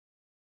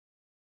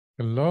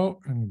Hello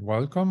and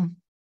welcome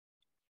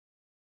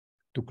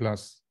to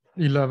class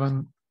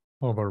 11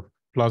 of our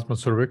plasma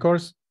survey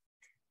course.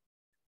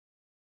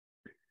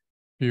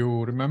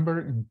 You remember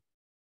in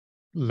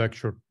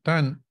lecture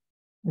 10,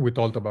 we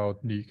talked about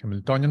the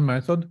Hamiltonian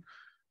method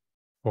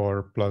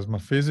for plasma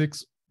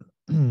physics,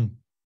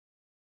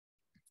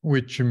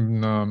 which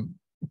in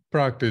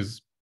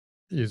practice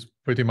is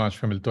pretty much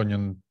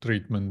Hamiltonian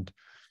treatment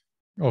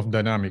of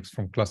dynamics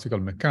from classical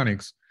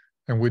mechanics.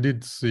 And we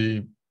did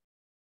see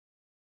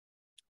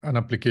an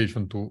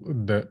application to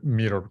the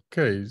mirror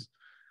case,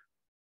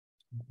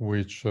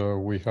 which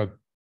we had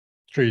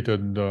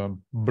treated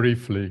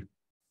briefly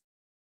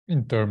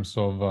in terms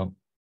of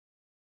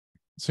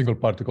single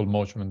particle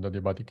motion and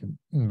adiabatic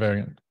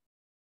invariant.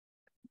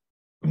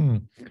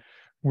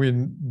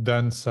 We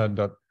then said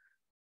that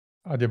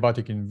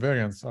adiabatic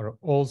invariants are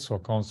also a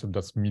concept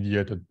that's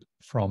mediated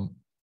from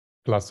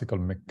classical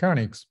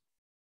mechanics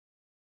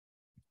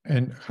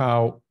and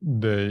how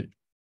they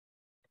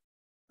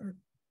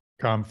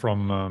come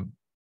from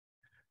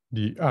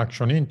the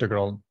action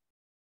integral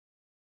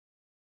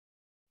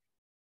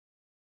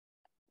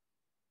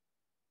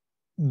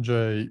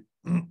J,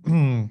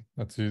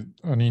 that's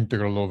an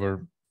integral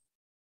over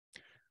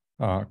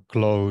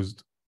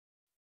closed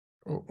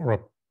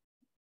or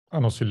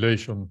an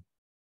oscillation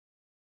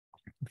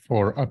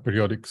for a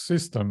periodic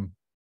system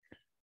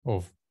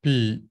of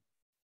P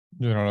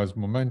generalized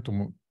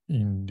momentum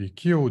in the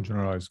Q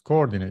generalized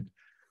coordinate.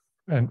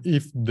 And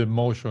if the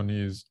motion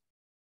is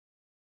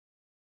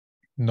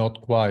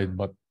not quite,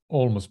 but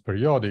almost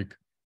periodic,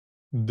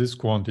 this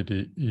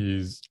quantity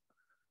is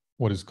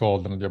what is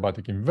called an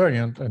adiabatic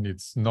invariant, and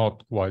it's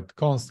not quite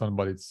constant,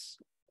 but it's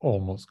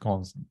almost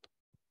constant.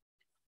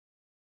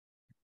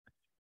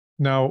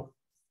 Now,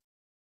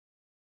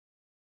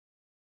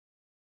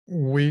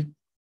 we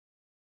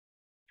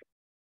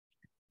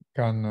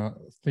can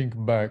think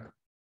back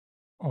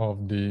of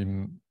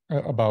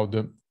about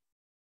the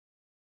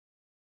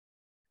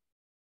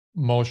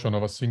motion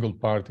of a single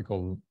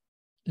particle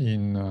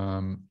in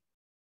a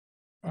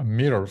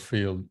mirror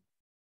field.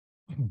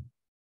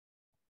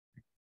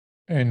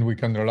 And we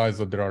can realize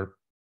that there are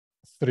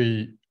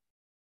three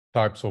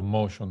types of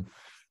motion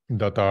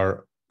that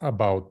are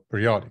about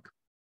periodic.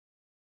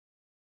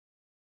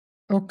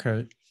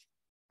 Okay,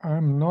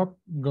 I'm not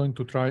going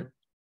to try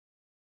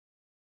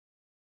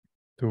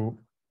to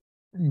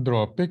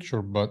draw a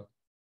picture, but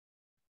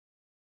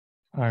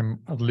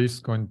I'm at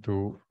least going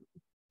to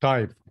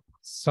type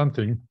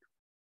something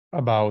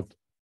about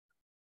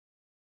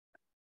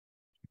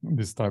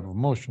this type of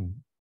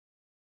motion.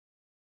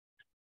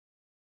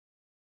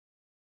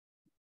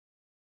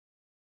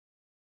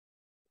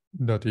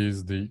 That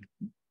is the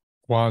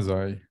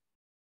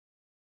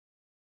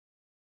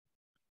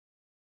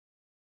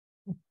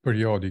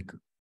quasi-periodic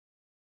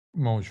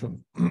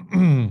motion.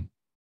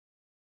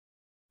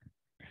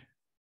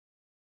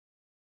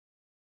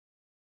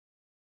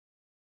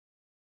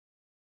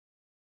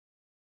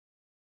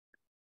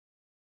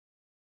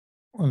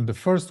 Well, the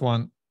first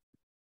one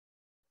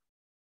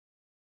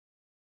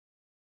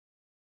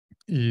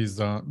is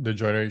the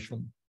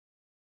gyration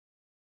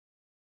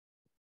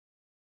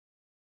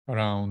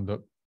around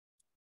the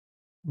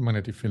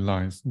magnetic field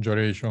lines,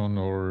 gyration,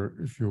 or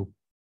if you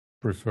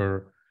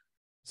prefer,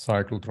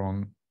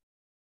 cyclotron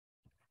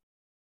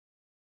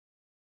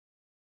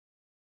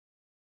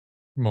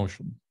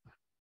motion.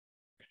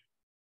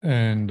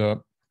 And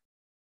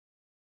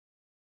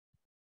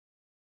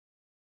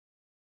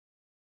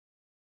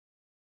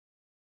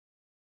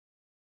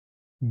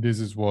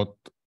this is what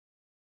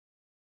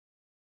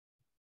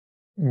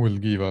will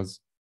give us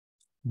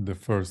the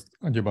first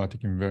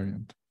adiabatic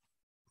invariant,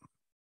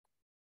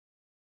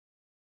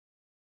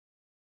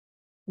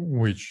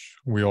 which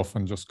we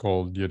often just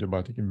call the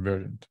adiabatic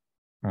invariant,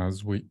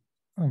 as we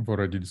have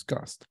already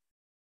discussed.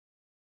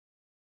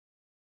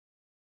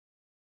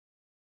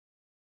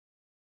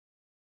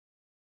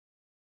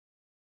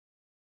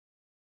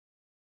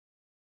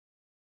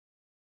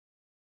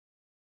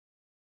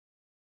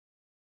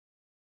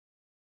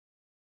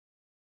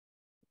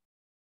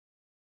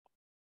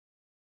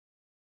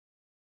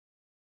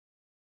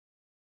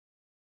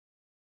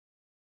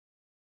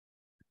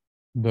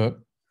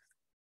 The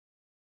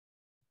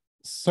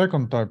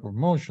second type of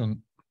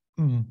motion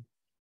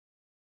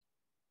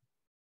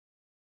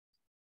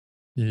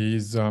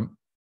is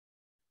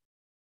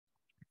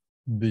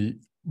the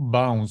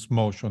bounce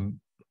motion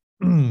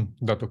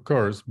that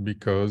occurs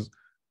because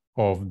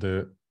of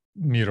the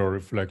mirror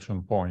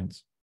reflection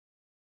points.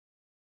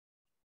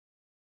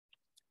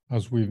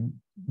 As we've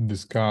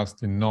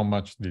discussed in not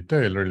much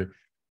detail, really,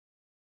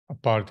 a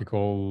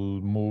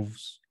particle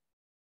moves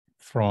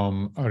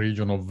from a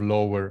region of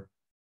lower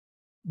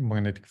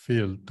magnetic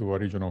field to a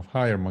region of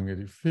higher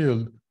magnetic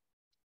field,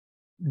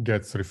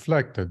 gets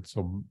reflected,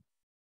 so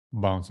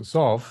bounces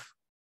off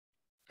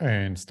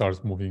and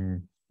starts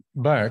moving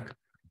back.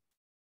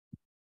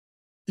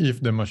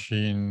 If the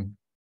machine,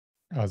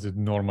 as it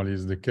normally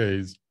is the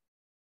case,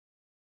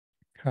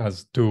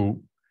 has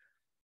two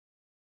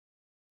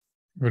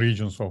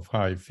regions of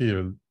high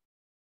field,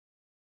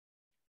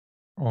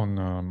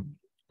 on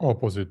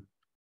opposite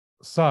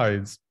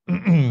sides,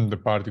 the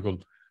particle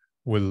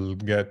will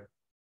get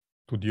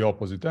to the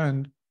opposite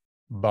end,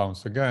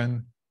 bounce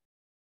again,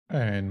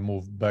 and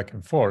move back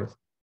and forth.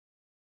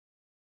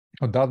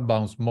 But that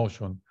bounce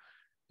motion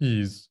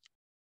is,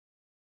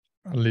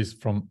 at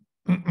least from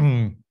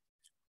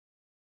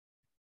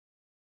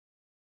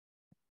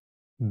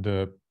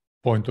the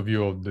point of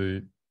view of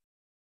the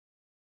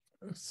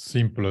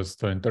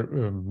simplest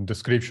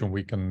description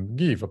we can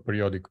give a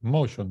periodic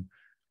motion,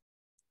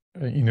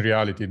 in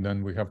reality,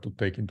 then we have to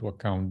take into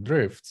account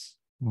drifts,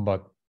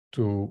 but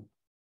to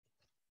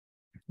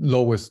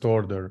lowest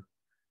order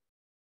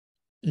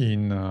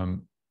in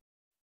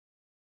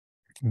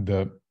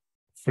the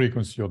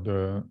frequency of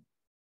the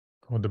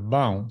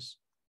bounce,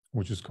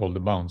 which is called the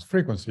bounce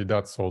frequency,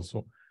 that's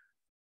also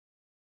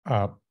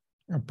a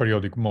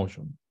periodic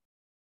motion.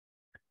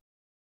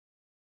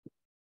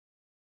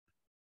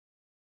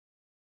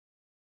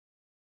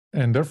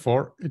 And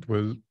therefore, it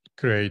will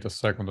create a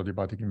second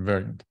adiabatic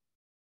invariant.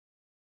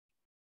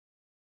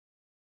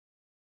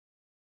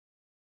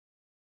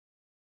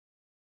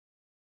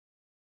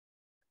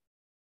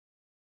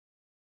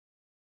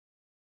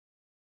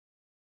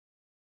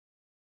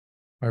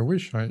 I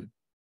wish I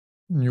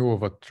knew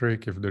of a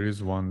trick, if there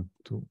is one,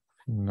 to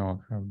not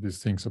have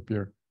these things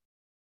appear.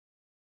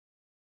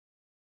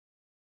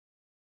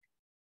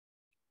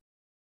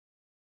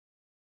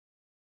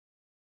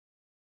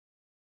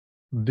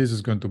 This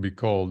is going to be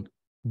called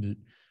the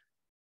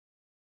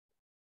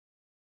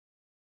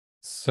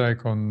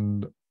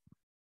second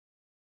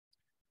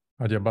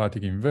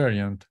adiabatic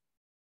invariant,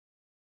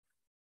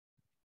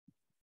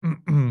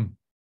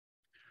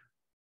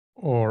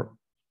 or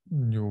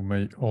you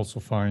may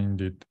also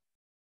find it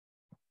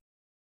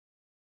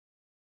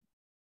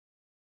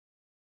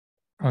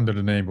under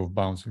the name of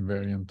bounce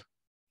invariant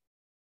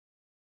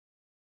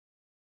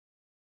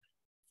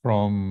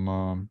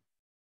from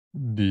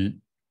the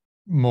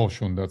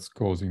motion that's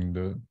causing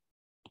the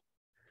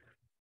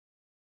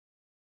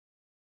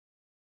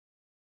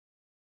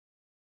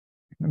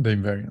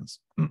invariance.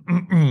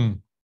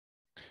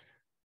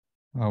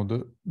 Now,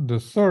 the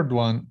third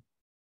one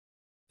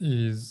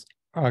is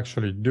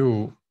actually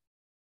due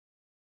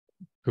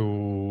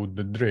to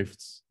the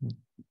drifts.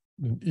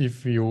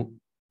 If you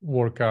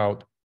work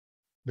out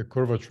the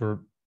curvature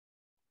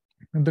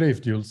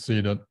drift, you'll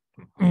see that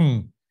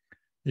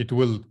it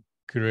will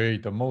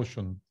create a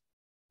motion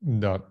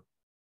that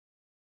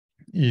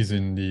is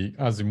in the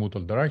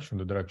azimuthal direction,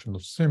 the direction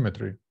of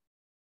symmetry.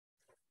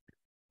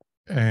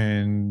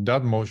 And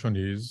that motion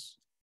is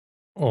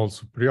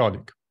also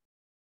periodic.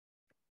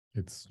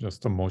 It's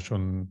just a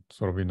motion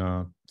sort of in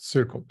a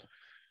circle.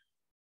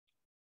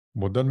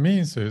 What that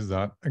means is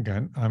that,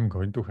 again, I'm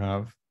going to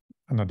have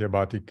an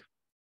adiabatic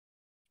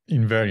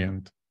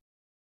invariant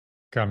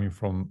coming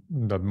from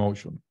that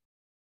motion.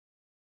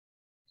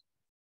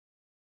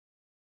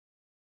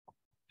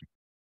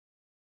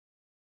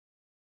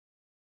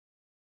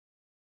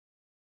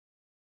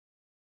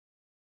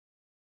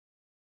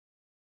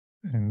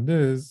 And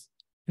this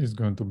is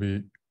going to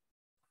be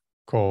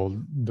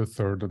called the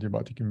third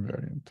adiabatic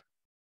invariant.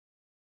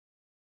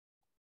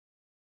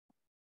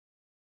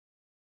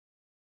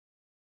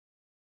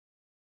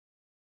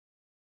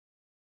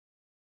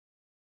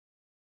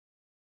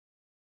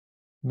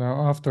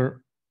 Now,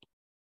 after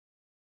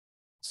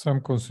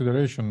some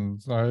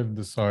considerations, I've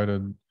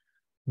decided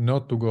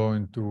not to go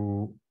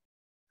into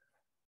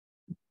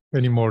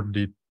any more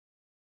detail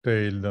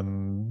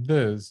than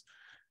this.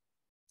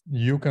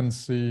 You can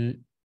see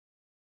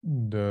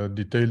the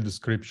detailed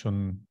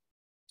description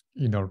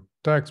in our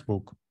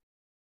textbook.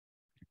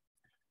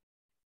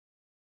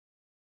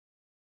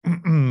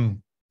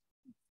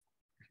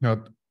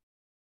 That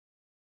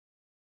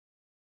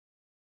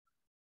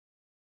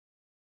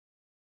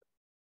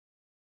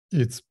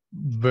it's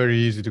very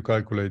easy to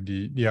calculate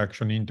the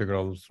action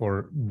integral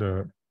for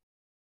the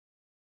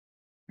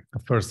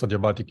first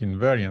adiabatic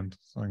invariant.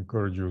 So I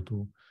encourage you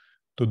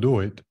to do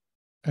it.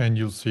 And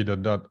you'll see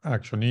that that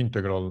action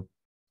integral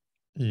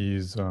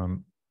is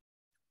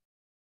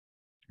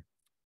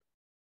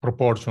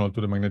proportional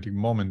to the magnetic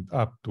moment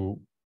up to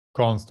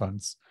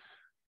constants.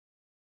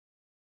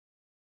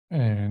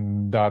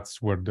 And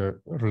that's where the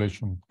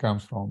relation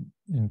comes from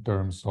in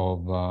terms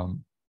of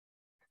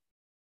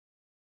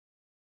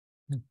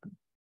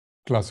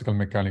classical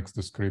mechanics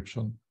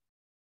description.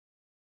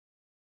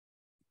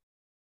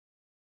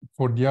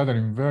 For the other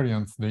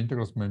invariants, the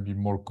integrals may be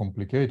more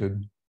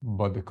complicated,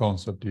 but the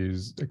concept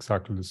is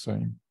exactly the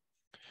same.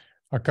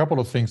 A couple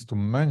of things to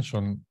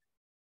mention: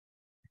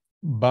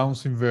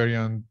 bounce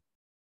invariant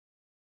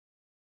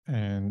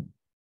and,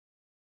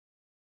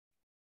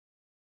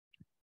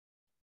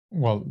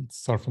 well, let's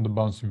start from the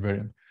bounce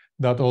invariant.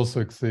 That also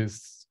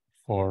exists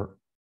for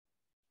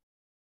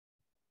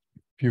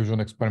fusion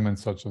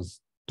experiments such as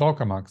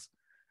tokamaks.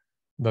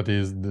 That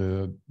is,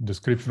 the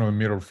description of a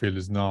mirror field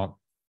is not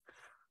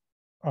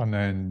an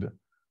end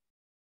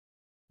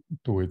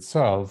to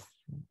itself.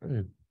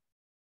 It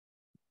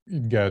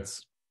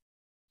gets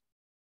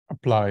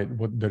applied,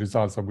 what the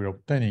results that we're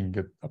obtaining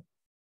get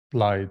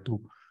applied to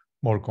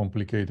more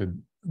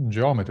complicated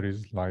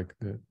geometries like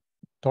the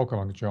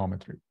tokamak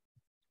geometry.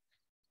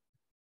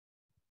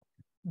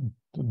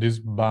 This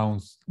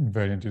bounce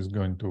invariant is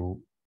going to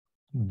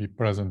be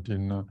present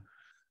in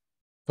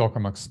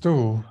tokamaks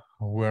 2.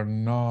 We're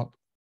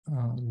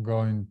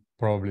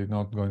probably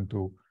not going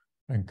to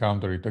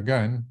encounter it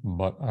again,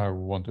 but I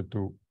wanted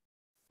to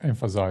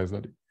emphasize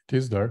that it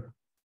is there.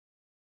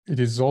 It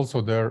is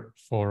also there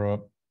for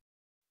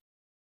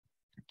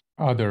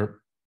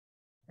other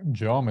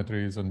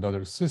geometries and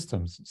other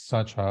systems,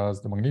 such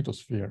as the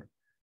magnetosphere.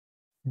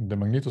 In the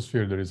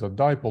magnetosphere, there is a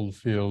dipole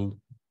field,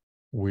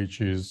 which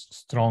is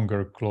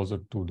stronger closer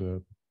to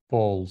the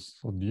poles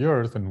of the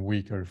Earth and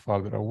weaker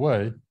farther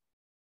away.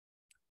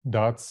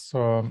 That's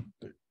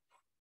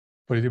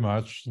pretty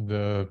much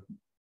the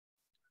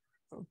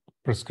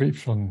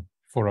prescription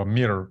for a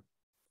mirror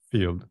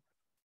field.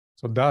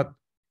 So that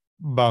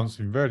bounce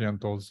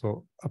invariant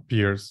also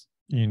appears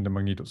in the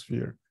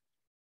magnetosphere.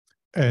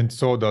 And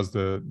so does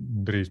the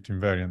drift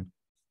invariant.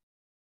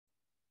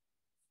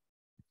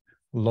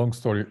 Long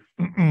story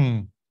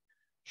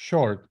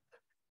short,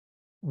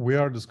 we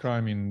are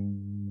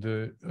describing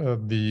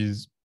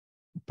these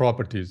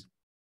properties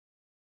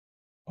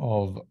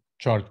of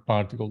charged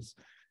particles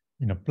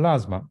in a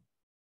plasma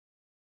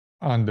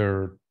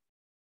under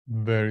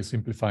very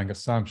simplifying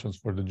assumptions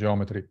for the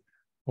geometry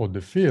of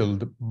the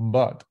field,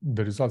 but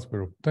the results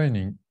we're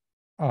obtaining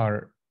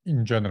are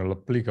in general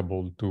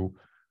applicable to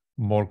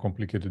more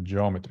complicated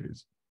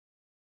geometries.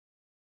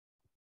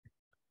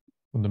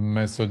 The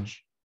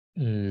message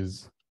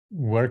is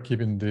we're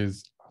keeping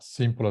this as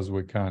simple as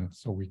we can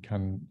so we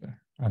can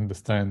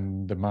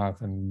understand the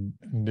math and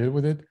deal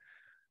with it,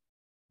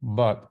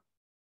 but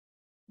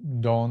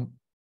don't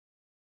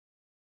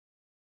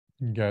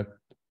get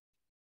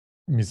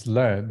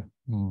misled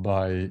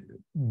by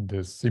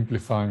the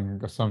simplifying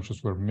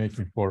assumptions we're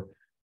making for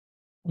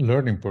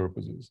learning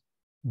purposes.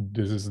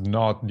 This is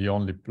not the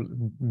only,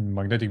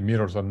 magnetic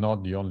mirrors are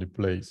not the only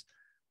place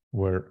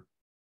where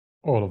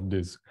all of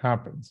this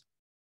happens.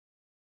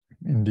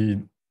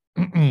 Indeed,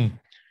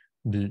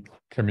 the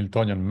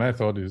Hamiltonian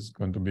method is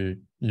going to be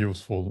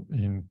useful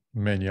in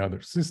many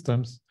other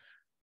systems.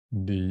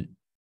 The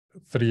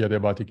 3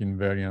 adiabatic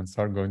invariants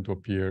are going to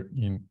appear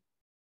in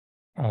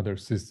other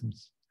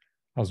systems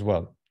as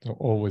well. So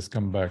always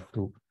come back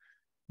to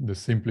the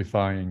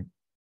simplifying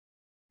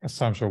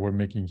assumption we're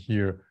making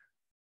here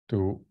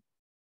to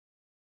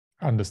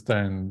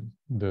understand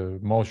the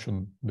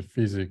motion, the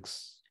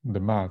physics,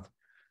 the math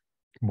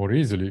more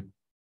easily,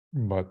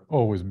 but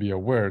always be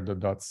aware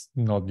that that's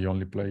not the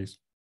only place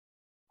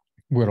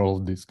where all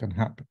of this can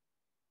happen.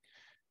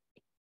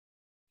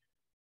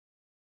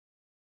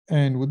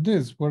 And with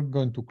this, we're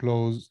going to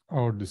close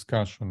our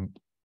discussion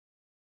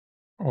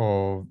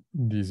of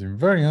these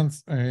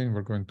invariants, and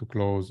we're going to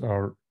close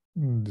our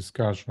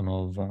discussion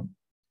of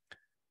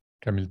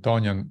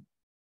Hamiltonian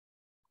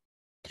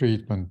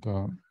treatment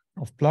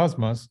of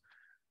plasmas.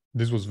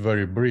 This was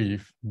very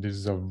brief. This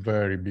is a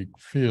very big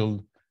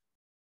field.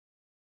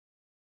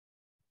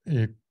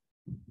 It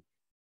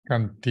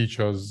can teach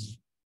us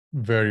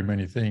very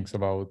many things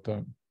about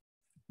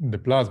the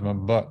plasma,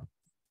 but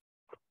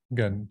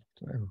again,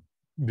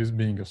 this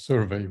being a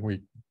survey,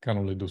 we can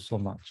only do so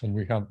much, and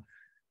we have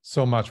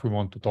so much we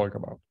want to talk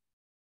about.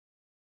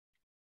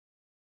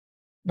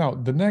 Now,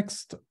 the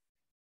next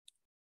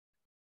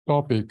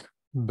topic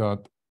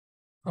that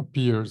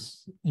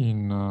appears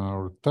in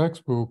our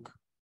textbook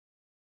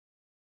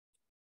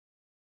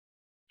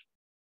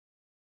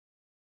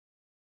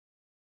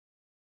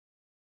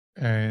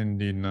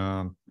and in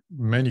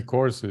many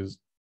courses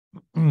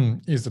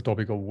is the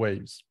topic of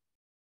waves,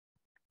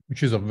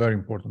 which is a very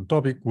important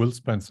topic. We'll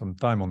spend some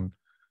time on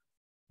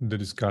the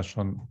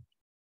discussion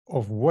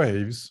of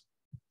waves,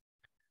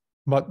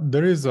 but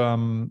there is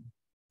a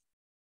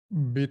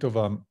bit of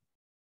a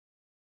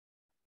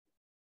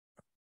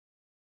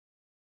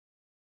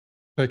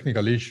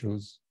technical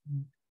issues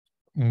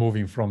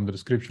moving from the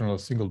description of a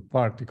single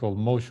particle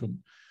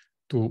motion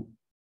to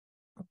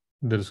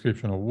the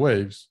description of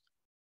waves,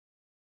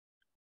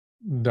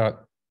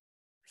 that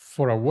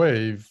for a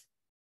wave,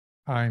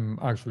 I'm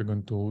actually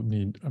going to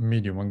need a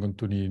medium. I'm going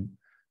to need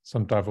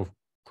some type of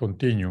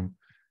continuum,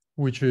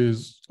 which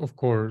is, of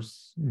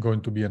course,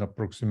 going to be an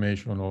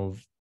approximation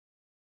of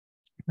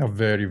a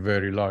very,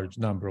 very large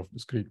number of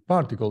discrete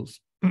particles.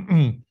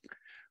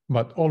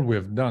 But all we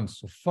have done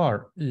so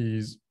far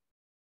is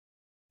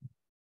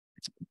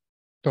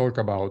talk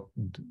about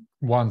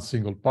one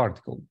single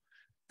particle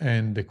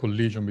and the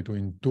collision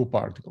between 2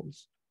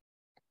 particles.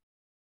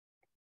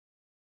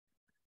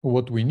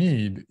 What we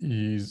need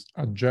is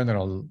a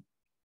general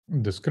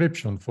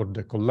description for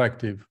the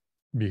collective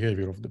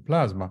behavior of the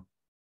plasma,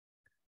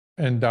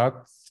 and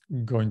that's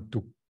going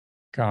to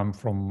come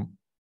from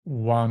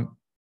one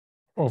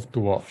of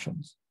 2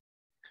 options.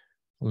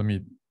 Let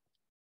me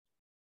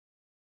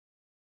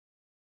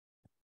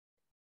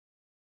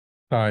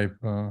type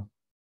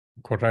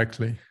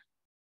correctly.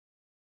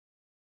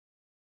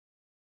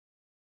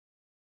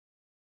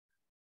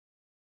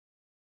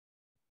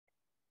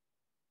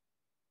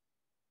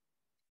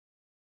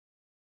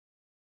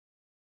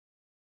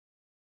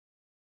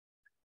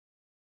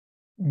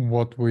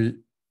 what we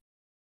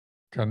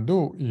can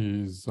do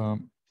is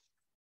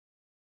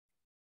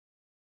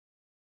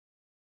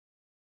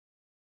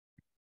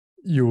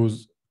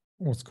use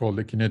what's called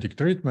the kinetic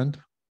treatment,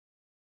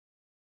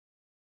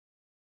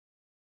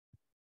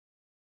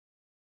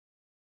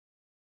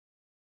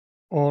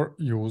 or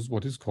use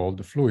what is called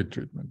the fluid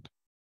treatment.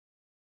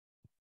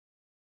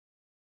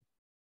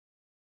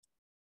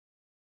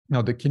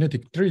 Now, the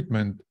kinetic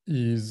treatment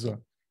is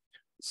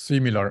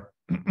similar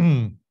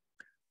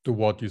to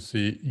what you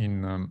see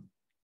in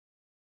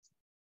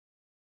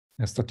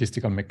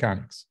statistical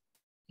mechanics.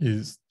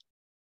 Is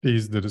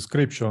the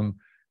description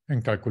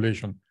and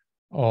calculation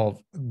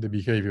of the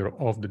behavior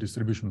of the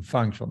distribution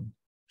function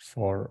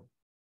for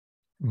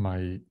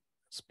my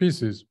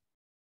species,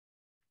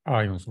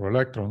 ions or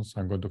electrons.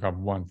 I'm going to have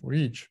one for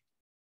each.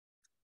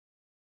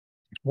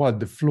 While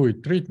the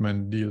fluid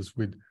treatment deals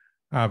with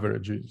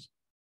averages.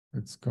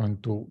 It's going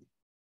to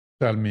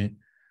tell me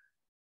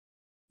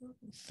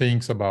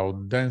things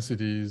about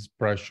densities,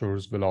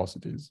 pressures,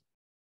 velocities.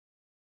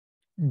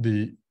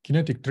 The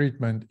kinetic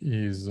treatment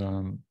is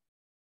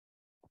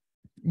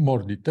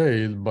more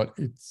detailed, but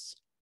it's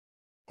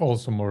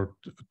also more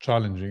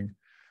challenging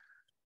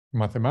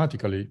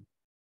mathematically.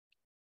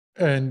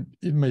 And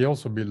it may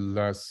also be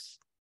less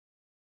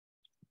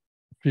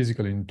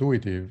physically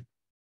intuitive,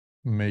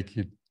 make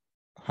it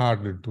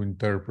harder to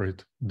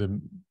interpret the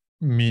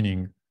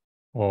meaning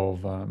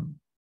of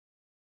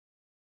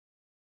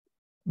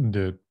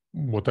the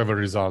whatever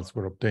results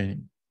we're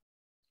obtaining.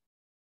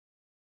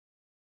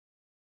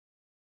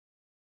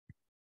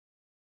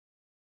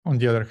 On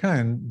the other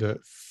hand, the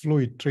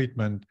fluid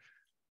treatment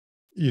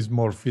is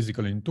more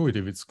physically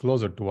intuitive, it's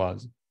closer to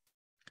us.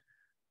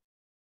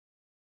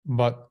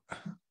 But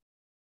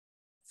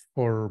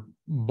for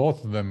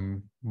both of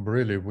them,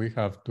 really, we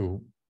have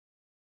to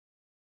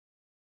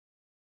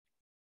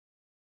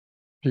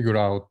figure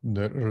out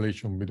the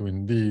relation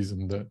between these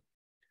and the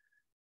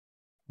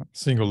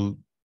single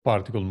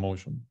particle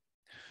motion.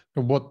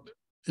 So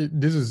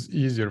this is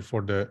easier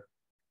for the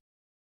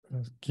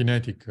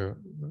kinetic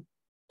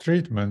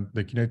treatment.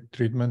 The kinetic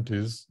treatment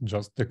is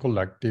just the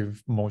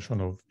collective motion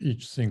of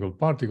each single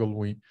particle.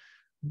 We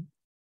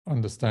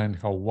understand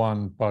how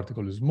one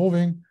particle is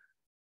moving.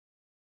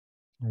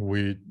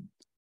 We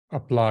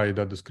apply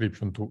that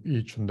description to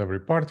each and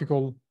every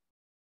particle,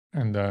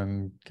 and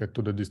then get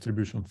to the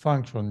distribution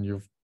function.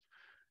 You've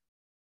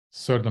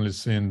certainly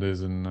seen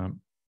this in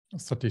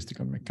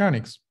statistical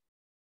mechanics.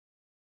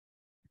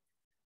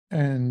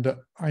 And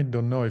I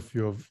don't know if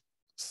you've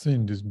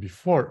seen this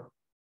before,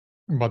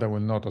 but I will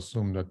not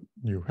assume that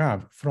you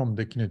have. From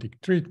the kinetic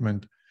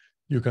treatment,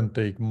 you can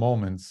take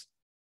moments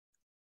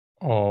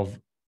of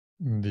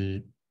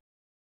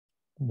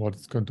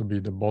what's going to be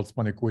the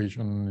Boltzmann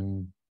equation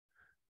in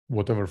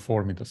whatever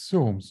form it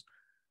assumes,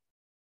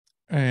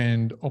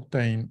 and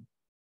obtain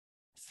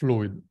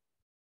fluid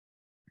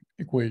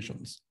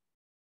equations.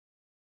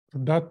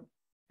 That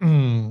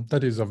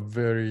is a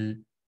very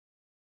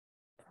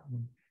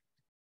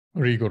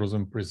rigorous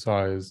and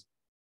precise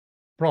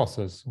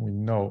process. We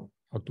know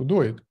how to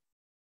do it.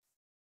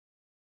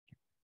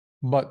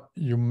 But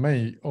you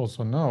may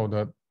also know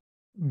that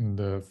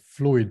the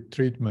fluid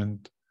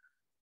treatment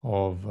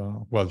of,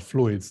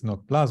 fluids,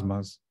 not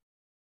plasmas,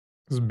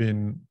 has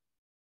been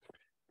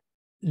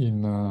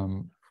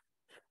in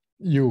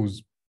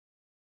use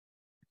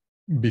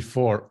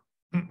before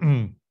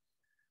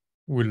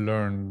we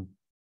learned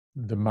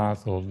the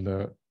math of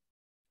the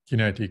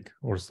kinetic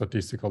or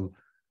statistical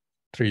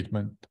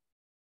treatment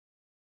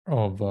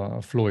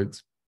of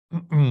fluids,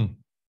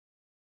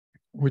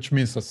 which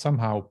means that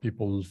somehow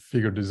people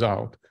figured this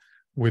out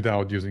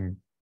without using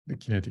the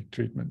kinetic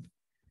treatment.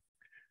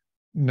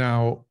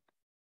 Now,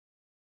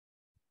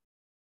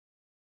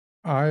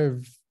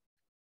 I've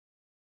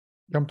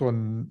come to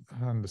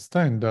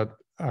understand that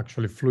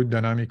actually fluid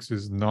dynamics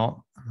is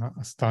not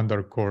a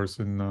standard course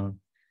in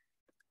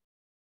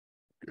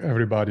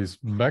everybody's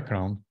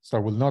background. So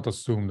I will not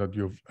assume that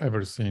you've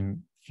ever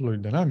seen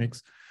fluid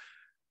dynamics.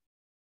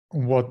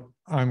 What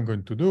I'm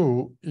going to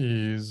do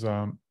is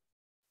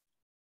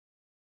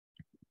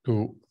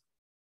to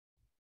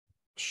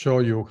show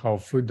you how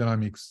fluid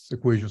dynamics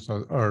equations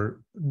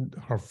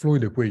how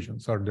fluid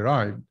equations are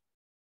derived.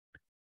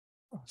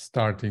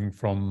 Starting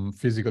from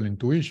physical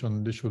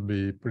intuition, this should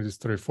be pretty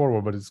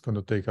straightforward, but it's going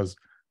to take us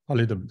a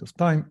little bit of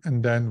time.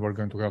 And then we're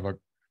going to have a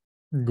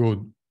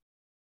good,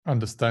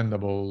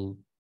 understandable,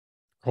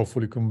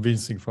 hopefully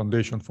convincing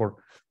foundation for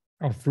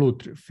our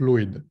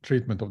fluid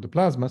treatment of the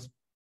plasmas.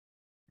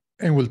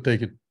 And we'll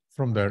take it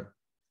from there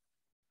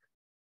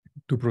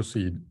to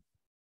proceed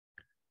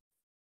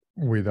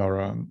with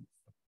our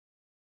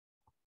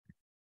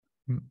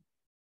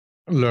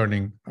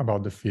learning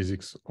about the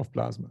physics of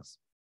plasmas.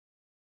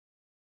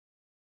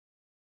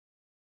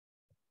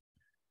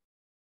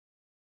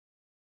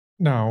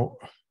 Now,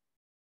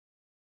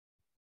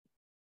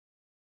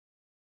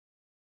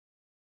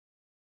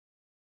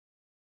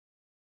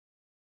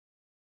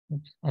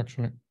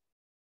 actually,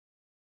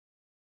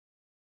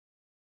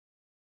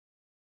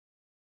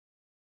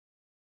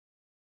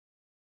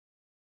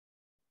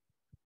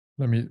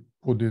 let me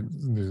put this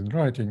in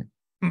writing.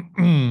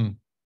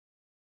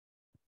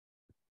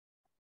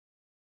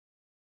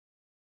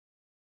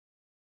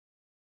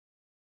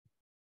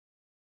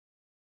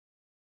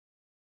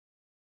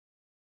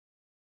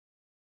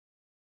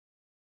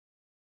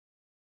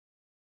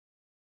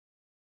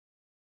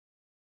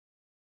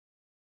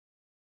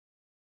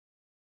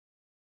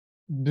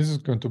 This is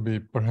going to be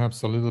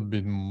perhaps a little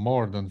bit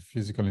more than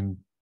physical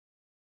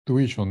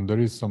intuition. There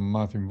is some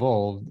math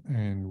involved,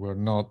 and we're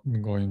not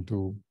going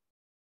to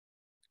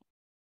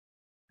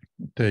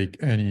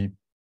take any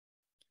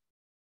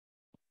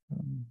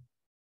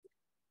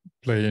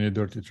play any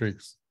dirty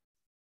tricks.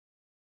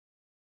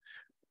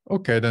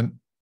 Okay, then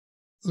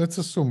let's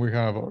assume we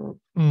have our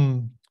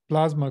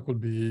plasma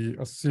could be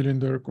a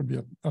cylinder, could be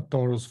a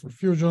torus for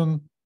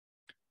fusion,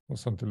 or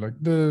something like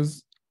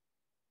this,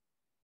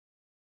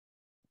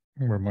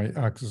 where my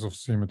axis of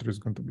symmetry is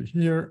going to be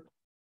here.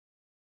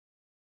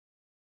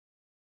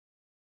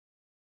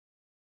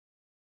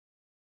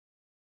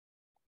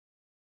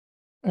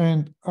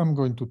 And I'm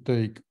going to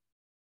take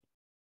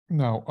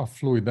now a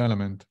fluid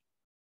element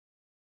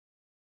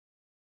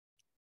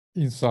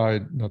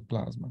inside that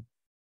plasma.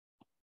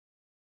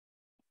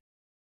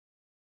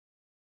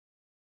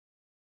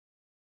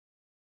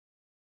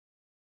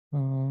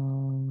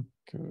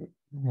 Okay,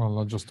 well,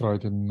 I'll just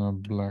write it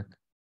in black.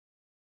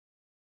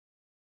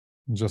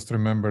 Just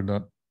remember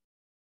that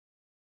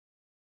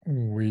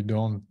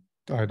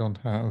I don't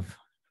have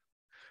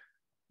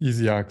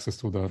easy access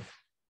to that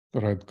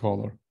red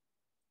color,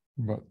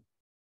 but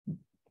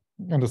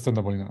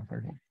understandable enough, I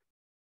hope.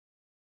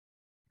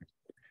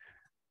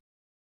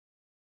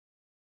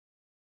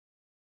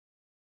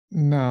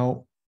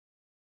 Now,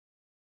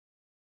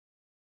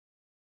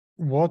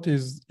 what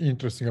is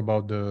interesting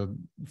about the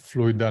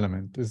fluid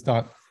element is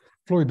that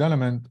fluid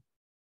element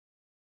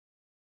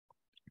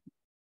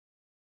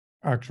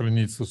actually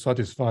needs to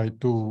satisfy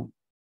two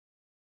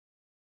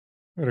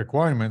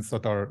requirements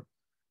that are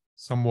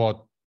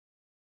somewhat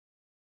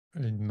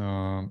in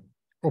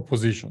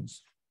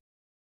oppositions.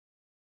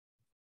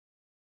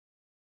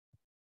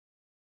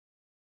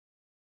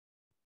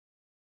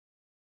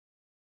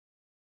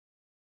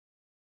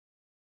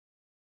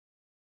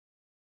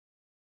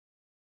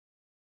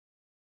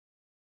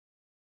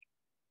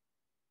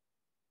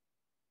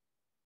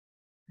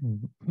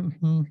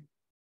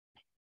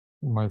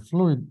 My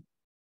fluid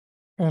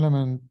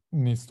element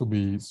needs to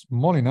be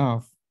small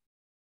enough.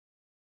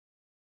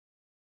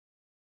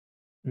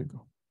 Here you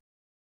go.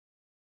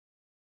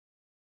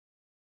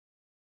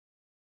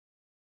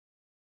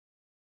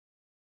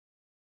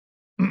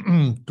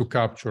 To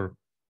capture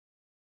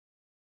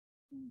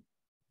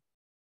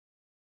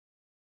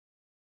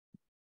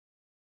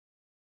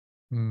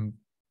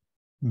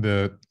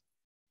the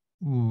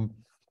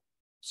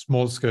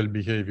small scale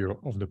behavior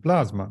of the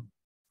plasma.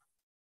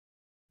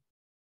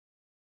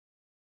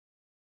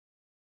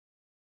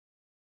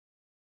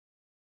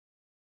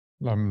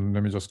 Let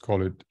me just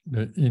call it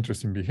the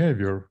interesting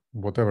behavior,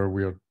 whatever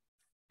we are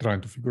trying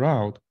to figure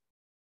out.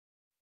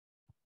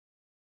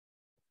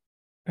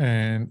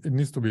 And it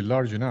needs to be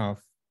large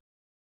enough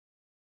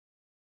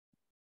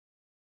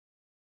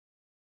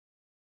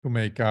to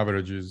make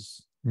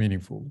averages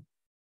meaningful.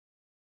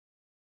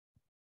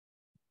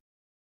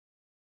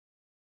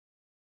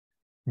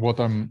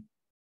 What I'm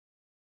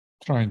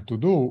trying to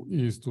do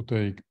is to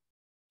take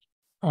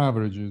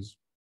averages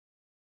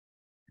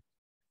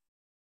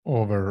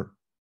over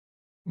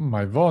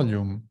my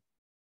volume,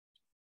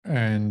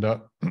 and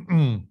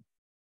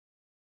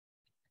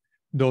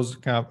those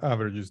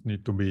averages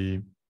need to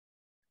be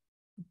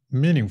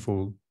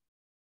meaningful.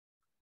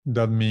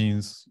 That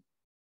means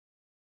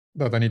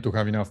that I need to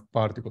have enough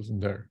particles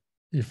in there.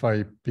 If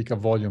I pick a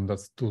volume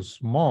that's too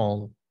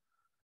small,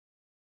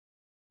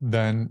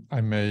 then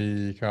I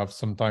may have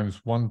sometimes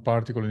one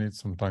particle in it,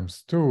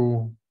 sometimes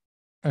two,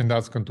 and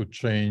that's going to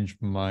change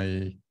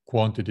my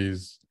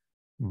quantities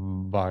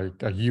by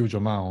a huge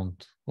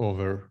amount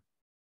over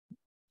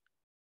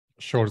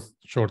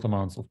short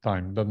amounts of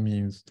time. That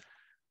means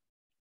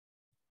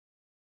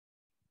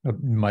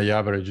that my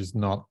average is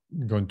not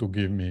going to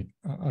give me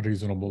a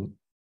reasonable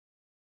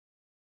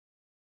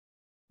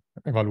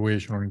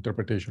evaluation or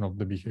interpretation of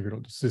the behavior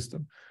of the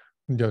system.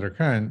 On the other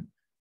hand,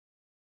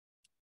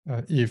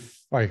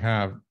 if I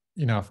have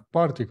enough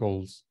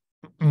particles,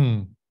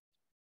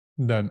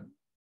 then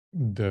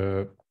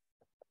the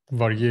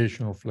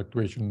variation or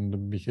fluctuation in the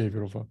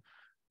behavior of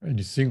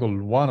any single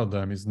one of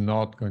them is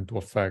not going to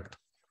affect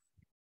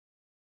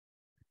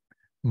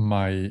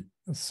my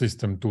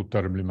system too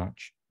terribly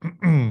much.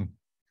 So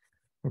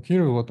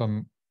here's what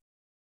I'm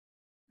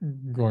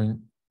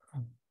going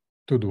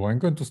to do. I'm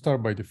going to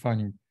start by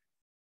defining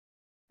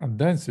a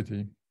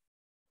density.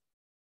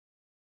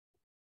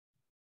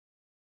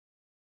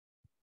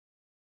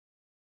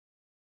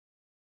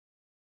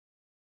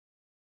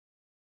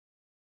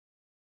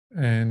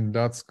 And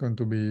that's going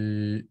to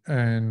be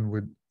n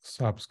with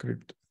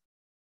subscript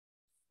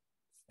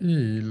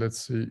e.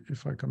 Let's see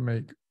if I can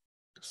make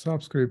the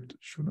subscript.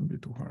 Shouldn't be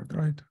too hard,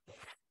 right?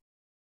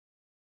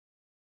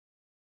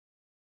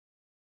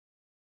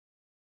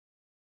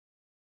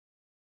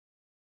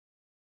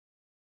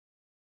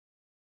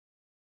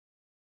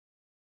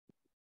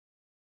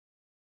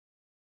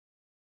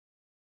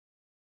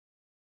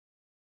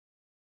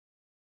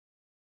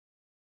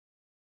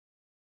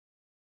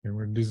 Okay,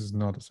 where this is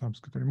not a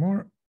subscript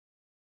anymore.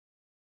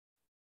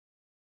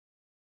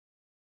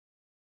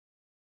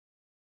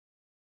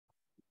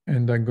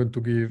 And I'm going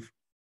to give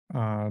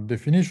a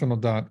definition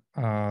of that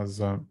as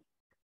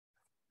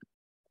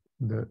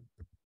the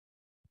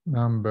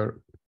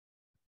number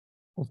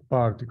of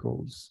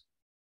particles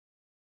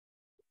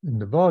in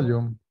the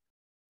volume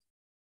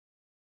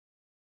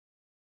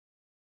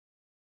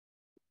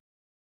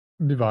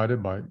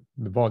divided by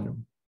the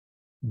volume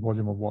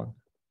of what?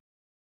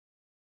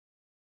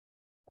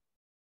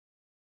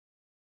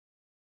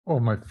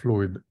 Of my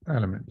fluid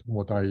element.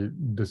 What I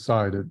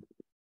decided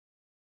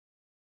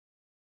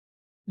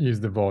is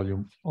the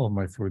volume of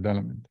my fluid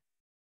element.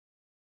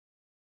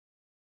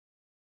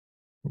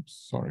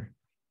 Oops, sorry.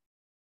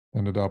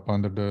 Ended up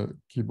under the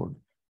keyboard.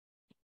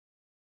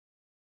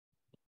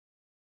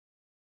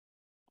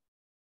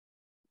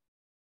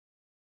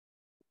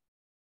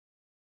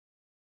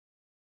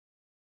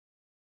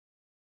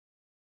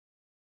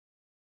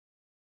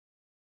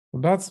 So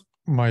that's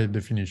my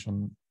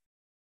definition.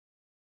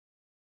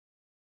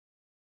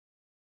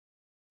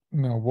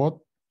 Now, what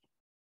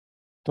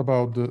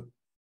about the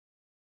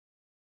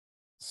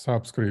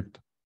subscript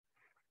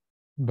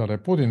that I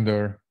put in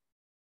there?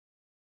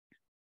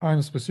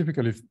 I'm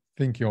specifically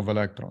thinking of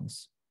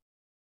electrons.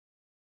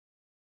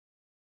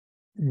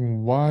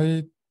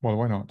 Why? Well,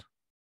 why not?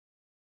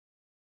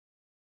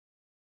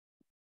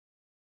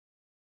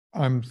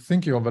 I'm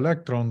thinking of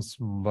electrons,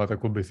 but I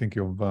could be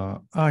thinking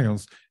of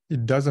ions.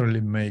 It doesn't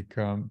really make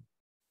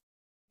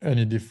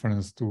any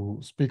difference to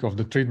speak of.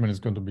 The treatment is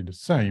going to be the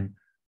same,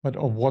 but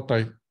of what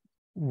I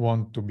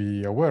want to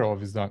be aware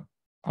of is that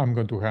I'm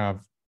going to have,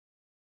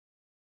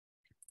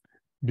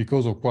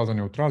 because of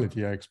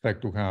quasi-neutrality, I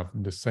expect to have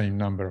the same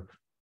number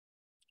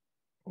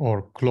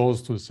or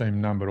close to the same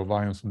number of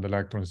ions and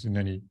electrons in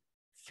any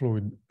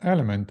fluid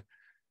element,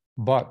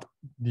 but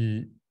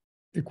the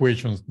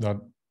equations that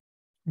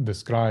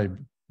describe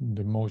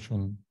the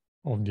motion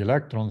of the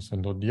electrons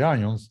and of the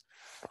ions,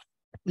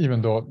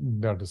 even though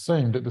they're the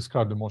same, they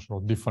describe the motion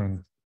of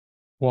different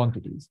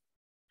quantities.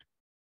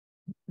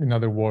 In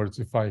other words,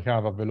 if I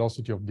have a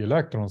velocity of the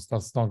electrons,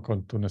 that's not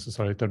going to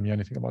necessarily tell me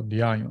anything about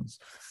the ions.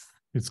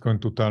 It's going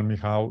to tell me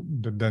how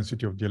the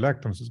density of the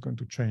electrons is going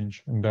to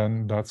change. And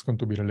then that's going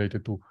to be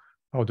related to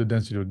how the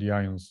density of the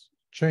ions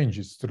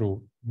changes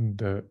through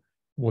the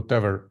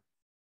whatever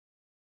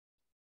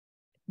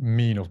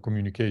mean of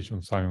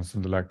communication ions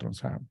and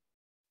electrons have.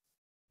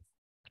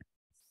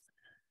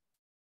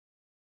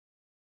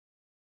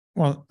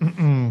 Well,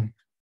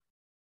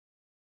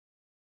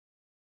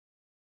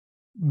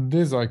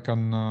 this I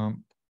can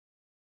run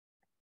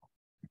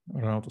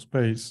out of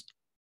space.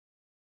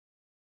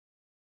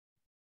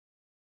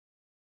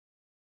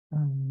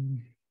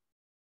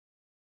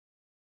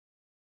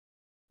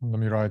 Let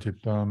me write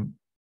it the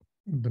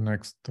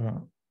next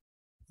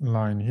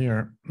line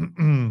here.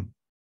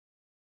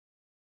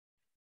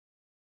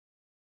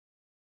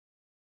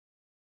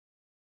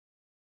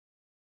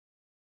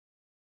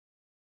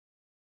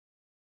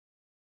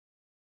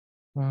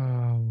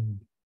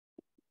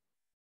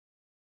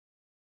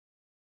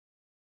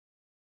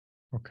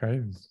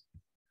 Okay,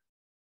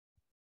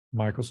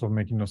 Microsoft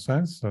making no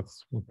sense.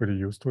 That's, we're pretty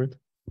used to it.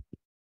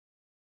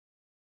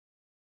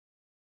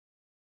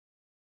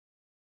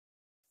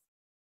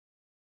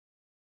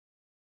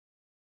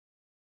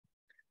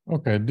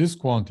 Okay, this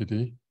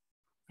quantity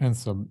n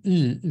sub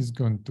e is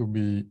going to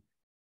be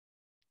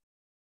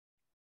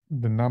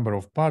the number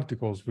of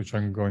particles, which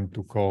I'm going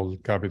to call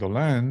capital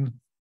N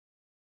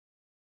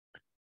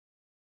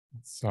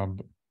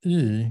sub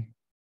e,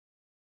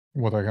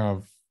 what I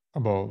have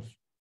above,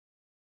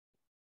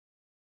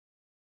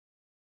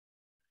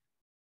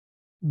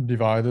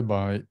 divided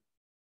by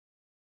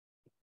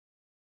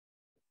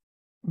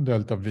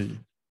delta V.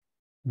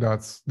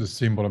 That's the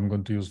symbol I'm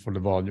going to use for the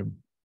volume.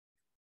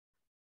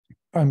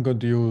 I'm going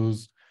to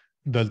use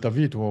delta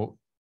V to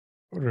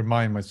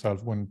remind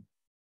myself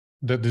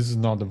that this is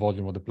not the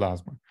volume of the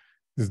plasma.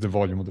 This is the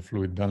volume of the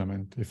fluid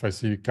element. If I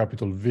see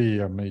capital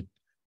V, I may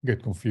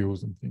get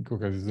confused and think,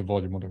 okay, this is the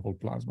volume of the whole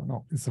plasma.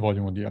 No, it's the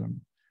volume of the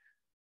element.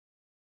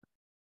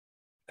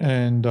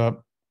 And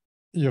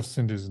you've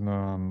seen this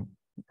in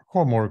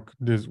homework.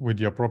 This, with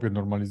the appropriate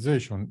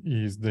normalization,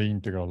 is the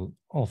integral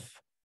of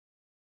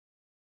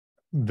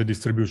the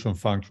distribution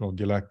function of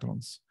the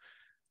electrons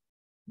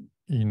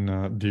in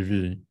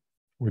dV.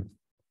 With,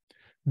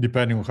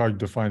 depending on how you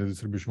define the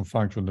distribution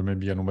function, there may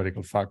be a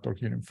numerical factor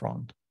here in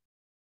front.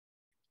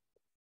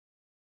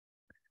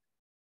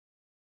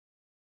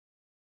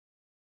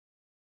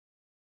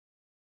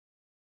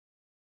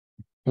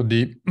 So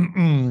the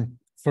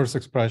first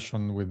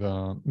expression with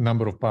a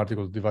number of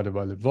particles divided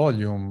by the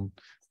volume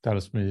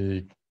tells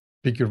me,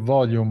 pick your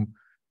volume,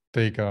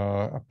 take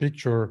a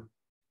picture,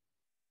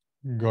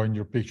 go in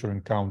your picture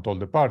and count all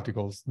the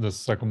particles. The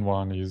second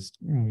one is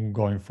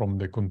going from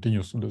the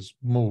continuous to the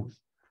smooth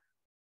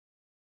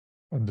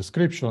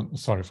description,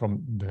 sorry,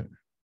 from the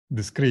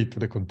discrete to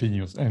the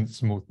continuous and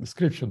smooth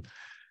description.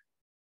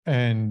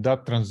 And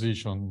that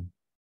transition,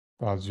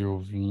 as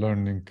you've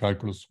learned in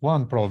Calculus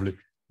 1 probably,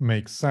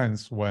 makes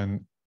sense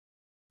when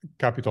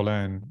capital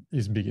N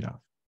is big enough.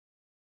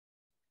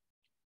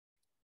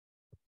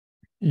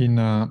 In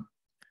a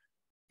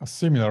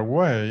similar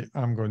way,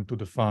 I'm going to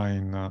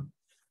define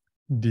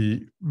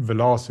the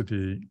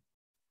velocity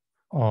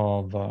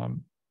of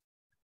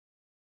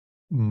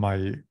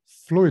my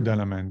fluid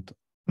element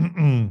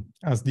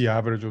as the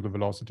average of the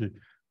velocity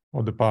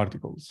of the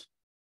particles.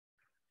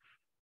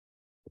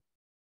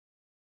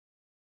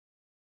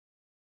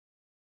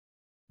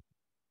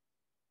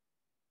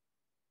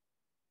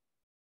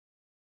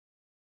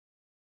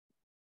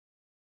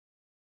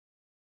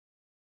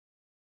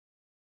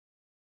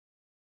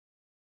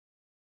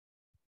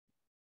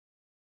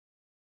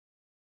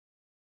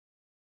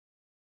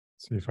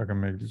 See if I can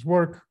make this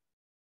work.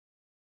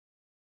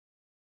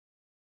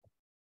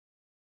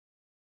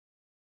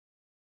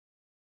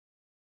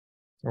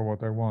 So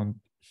what I want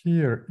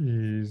here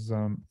is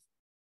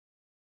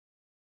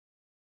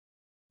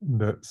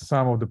the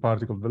sum of the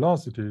particle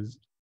velocities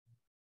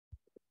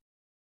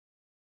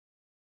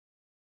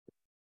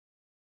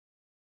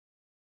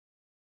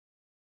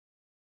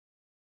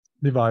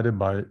divided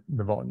by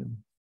the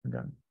volume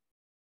again.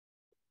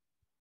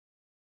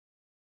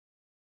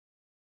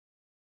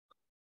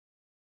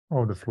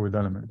 Of the fluid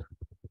element.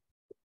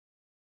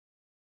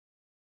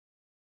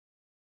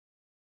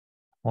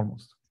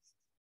 Almost.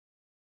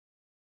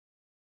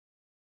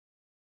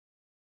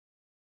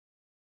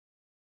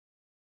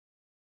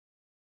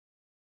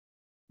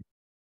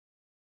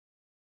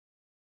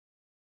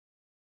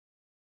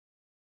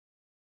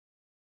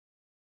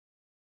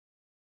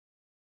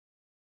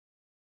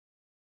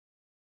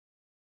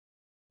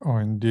 Oh,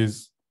 and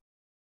this,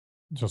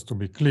 just to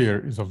be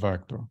clear, is a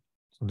vector.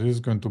 So this is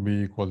going to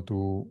be equal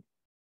to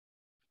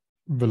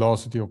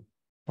velocity of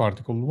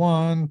particle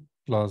 1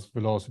 plus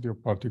velocity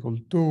of particle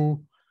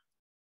 2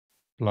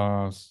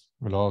 plus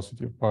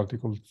velocity of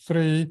particle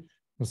 3.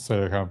 Let's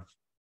say I have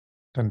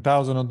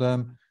 10,000 of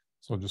them.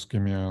 So just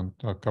give me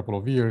a couple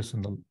of years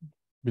and I'll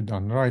be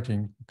done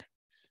writing. Okay.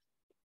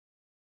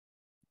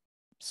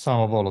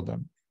 Sum of all of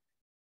them.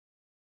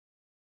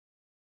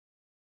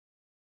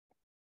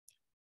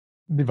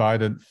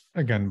 Divided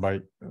again by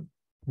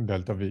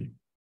delta V.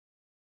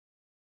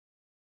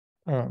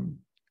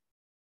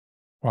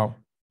 Wow,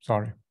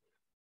 sorry.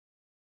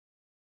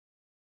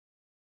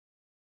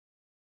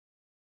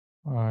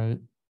 I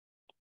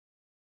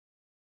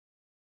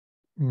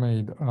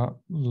made a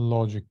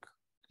logic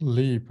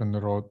leap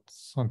and wrote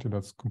something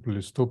that's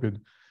completely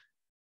stupid.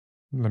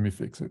 Let me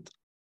fix it.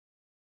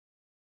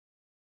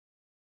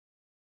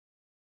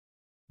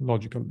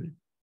 Logical leap.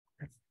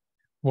 Okay.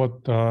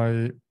 What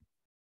I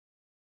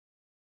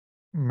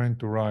meant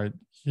to write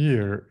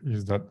here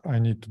is that I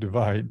need to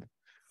divide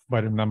by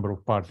the number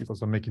of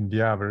particles. I'm making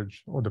the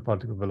average of the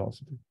particle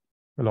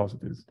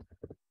velocities.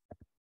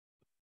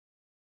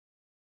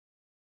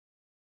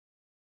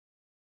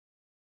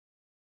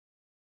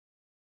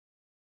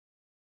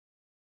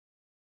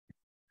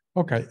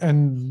 Okay,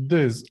 and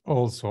this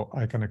also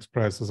I can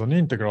express as an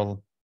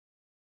integral.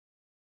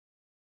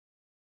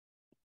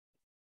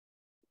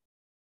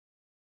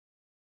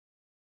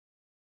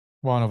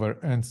 One over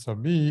n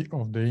sub v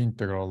of the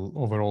integral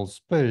over all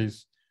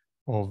space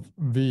of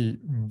v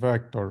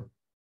vector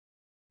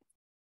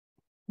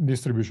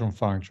distribution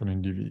function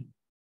in dv.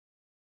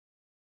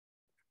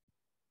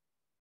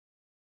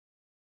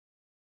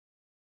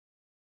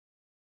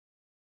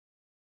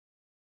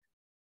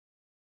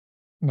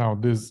 Now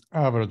this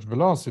average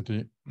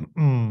velocity,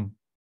 I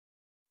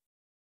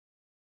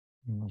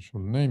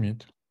should name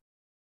it.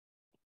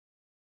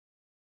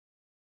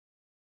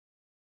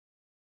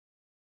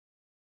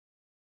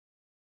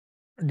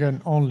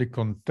 Again, only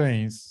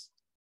contains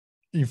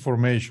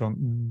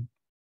information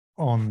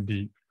on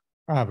the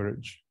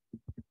average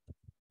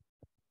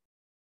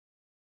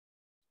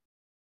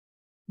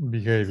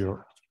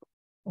behavior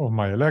of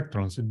my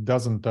electrons. It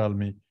doesn't tell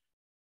me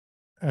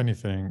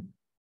anything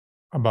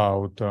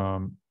about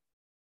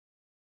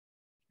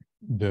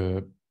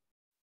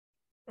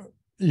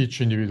each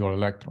individual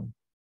electron.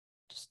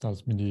 It just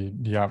tells me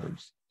the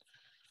average.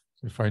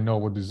 So if I know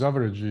what this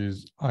average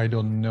is, I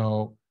don't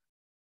know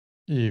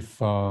if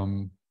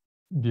the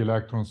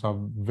electrons have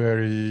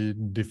very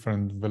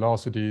different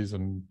velocities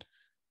and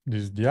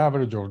this is the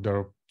average, or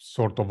they're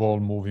sort of all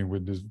moving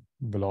with this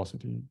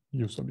velocity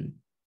u sub e.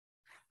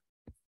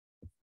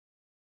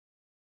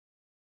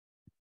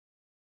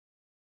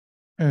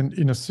 And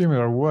in a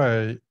similar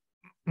way,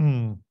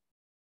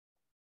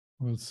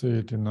 we'll see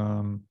it in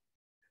a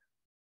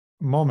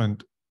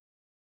moment,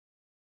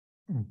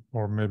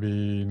 or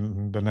maybe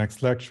in the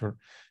next lecture,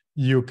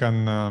 you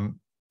can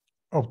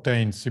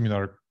obtain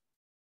similar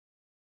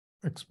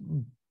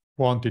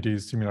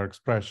quantities, similar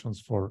expressions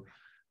for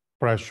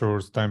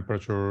pressures,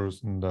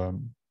 temperatures, and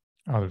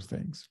other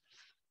things.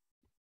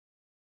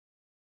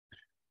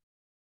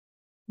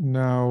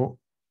 Now,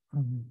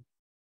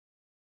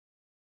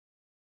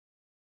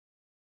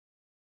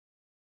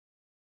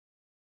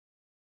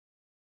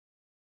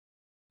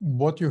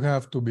 what you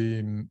have to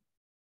be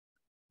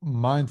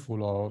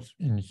mindful of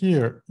in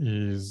here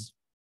is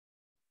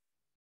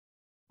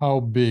how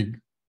big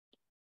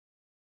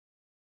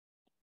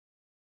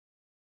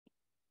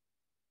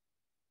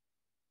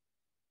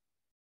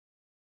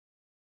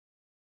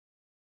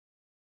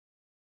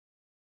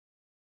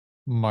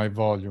my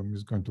volume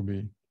is going to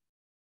be.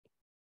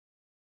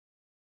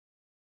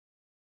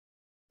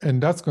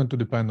 And that's going to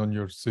depend on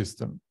your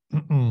system.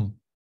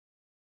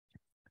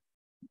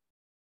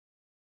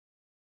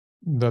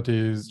 That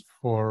is,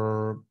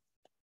 for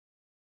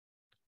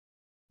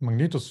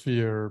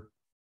magnetosphere,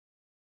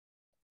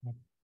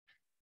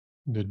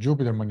 the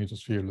Jupiter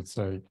magnetosphere, let's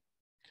say,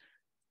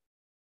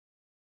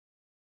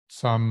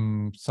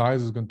 some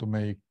size is going to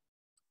make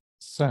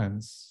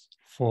sense.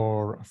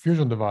 For a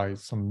fusion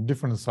device, some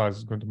different size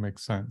is going to make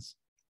sense.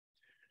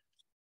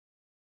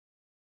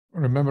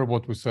 Remember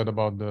what we said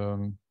about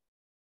the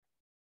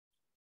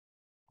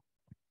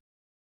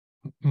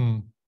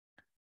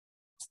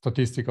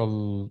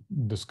statistical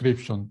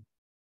description.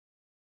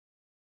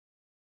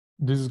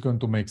 This is going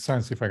to make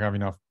sense if I have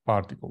enough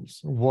particles.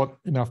 What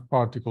enough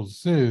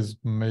particles is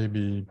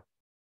maybe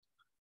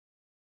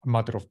a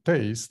matter of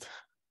taste,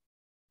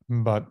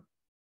 but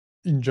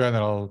in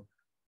general,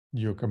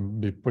 you can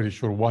be pretty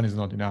sure 1 is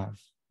not enough,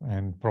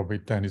 and probably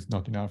 10 is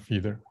not enough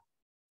either.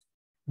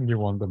 You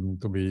want them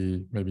to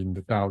be maybe in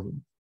the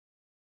thousands.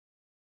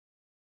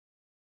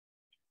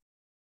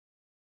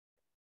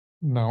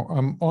 Now,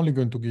 I'm only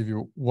going to give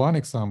you one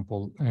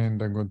example,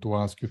 and I'm going to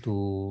ask you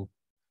to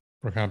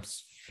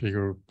perhaps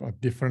figure a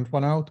different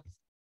one out.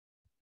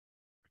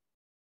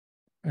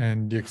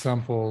 And the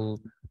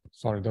example,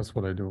 sorry, that's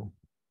what I do.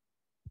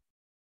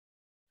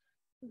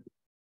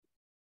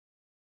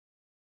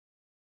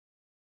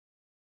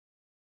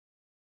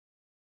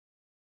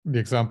 The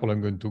example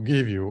I'm going to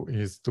give you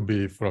is to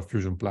be for a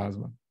fusion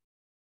plasma.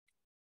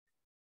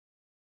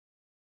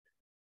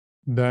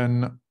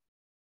 Then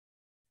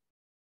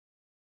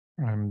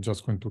I'm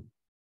just going to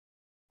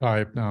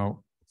type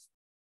now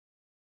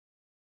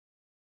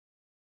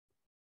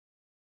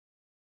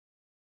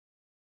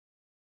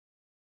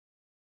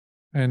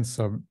N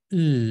sub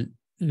E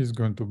is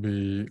going to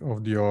be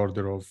of the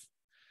order of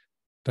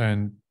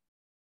 10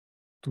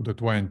 to the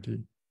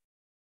 20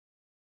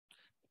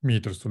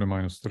 meters to the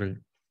minus 3.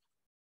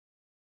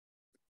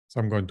 So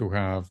I'm going to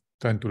have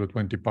 10 to the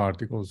 20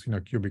 particles in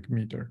a cubic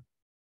meter.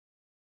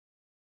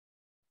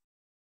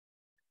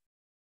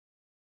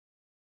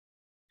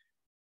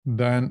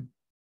 Then,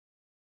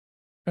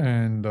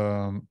 and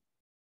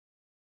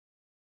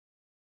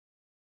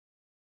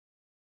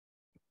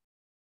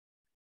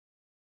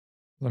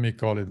let me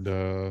call it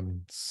the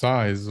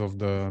size of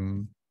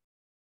the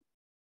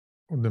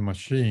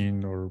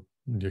machine or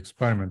the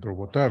experiment or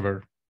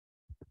whatever.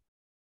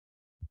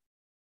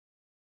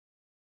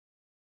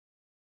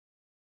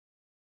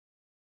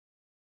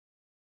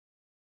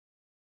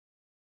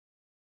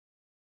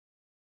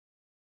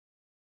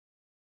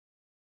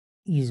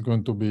 Is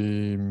going to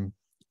be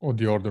of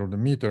the order of the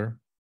meter.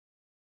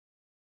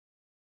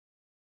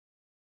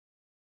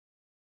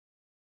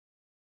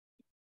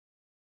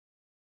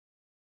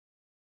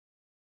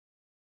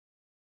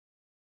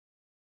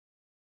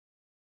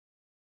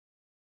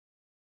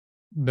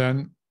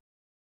 Then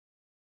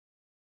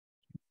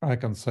I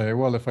can say,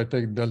 well, if I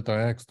take delta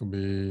X to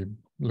be,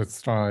 let's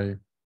try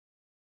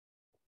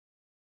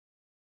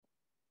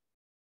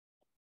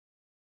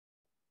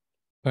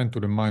 10 to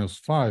the minus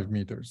 5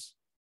 meters,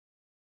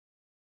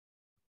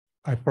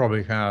 I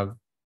probably have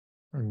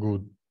a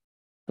good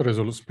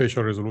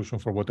spatial resolution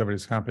for whatever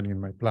is happening in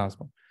my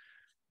plasma.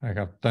 I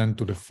have 10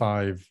 to the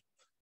 5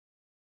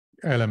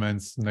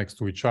 elements next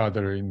to each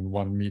other in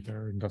 1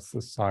 meter. And that's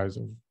the size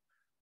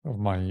of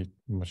my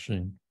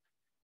machine.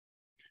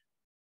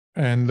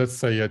 And let's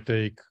say I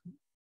take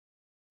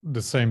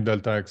the same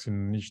delta X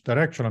in each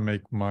direction and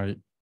make my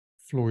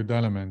fluid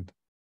element.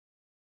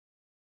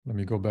 Let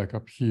me go back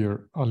up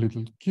here, a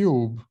little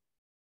cube.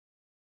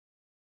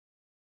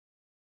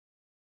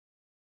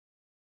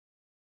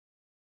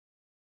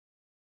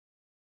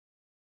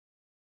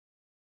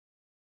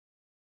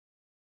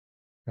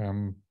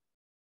 I'm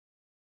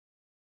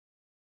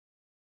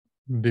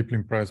deeply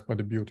impressed by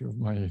the beauty of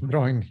my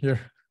drawing here.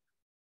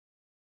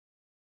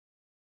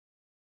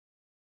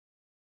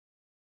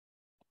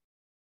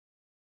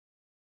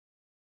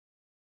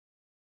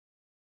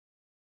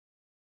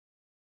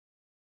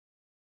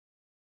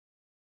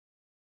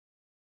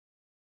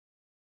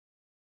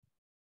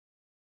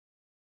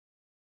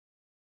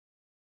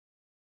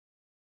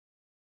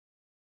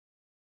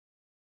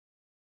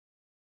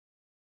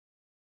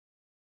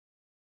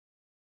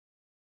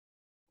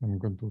 I'm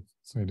going to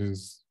say this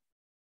is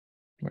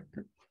like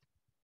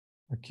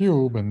a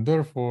cube, and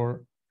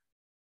therefore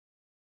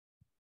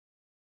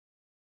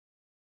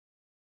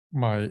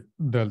my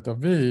delta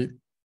V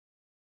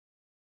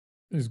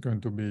is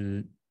going to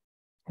be,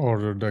 or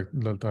the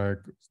delta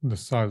X, the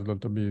size of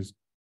delta V is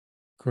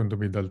going to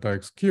be delta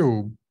X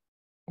cube,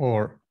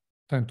 or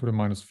 10 to the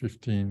minus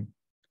 15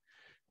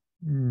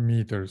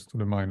 meters to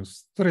the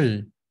minus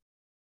 3.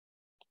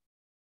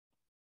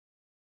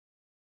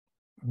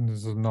 And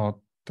this is not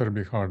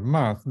terribly hard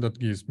math. That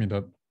gives me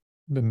that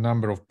the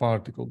number of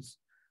particles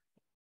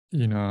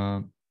in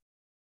a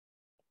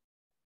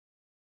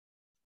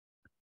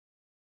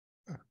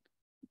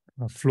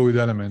fluid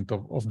element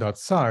of that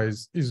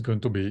size is going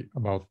to be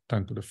about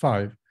 10 to the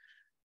 5,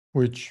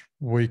 which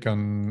we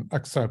can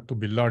accept to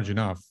be large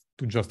enough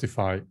to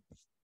justify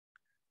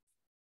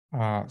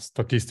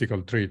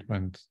statistical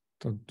treatment,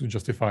 to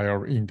justify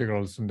our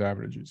integrals and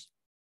averages.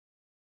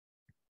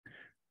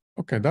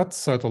 Okay, that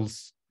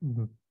settles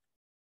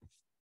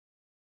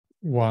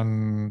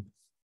one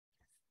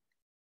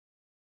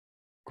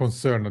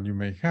concern that you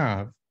may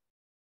have.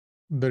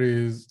 There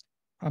is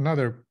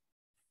another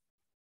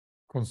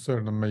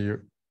concern that may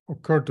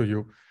occur to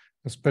you,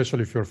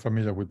 especially if you're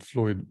familiar with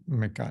fluid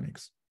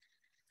mechanics.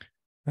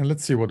 And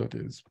let's see what it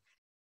is.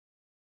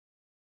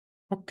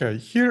 Okay,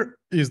 here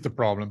is the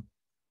problem.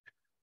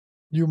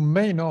 You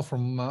may know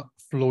from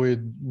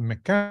fluid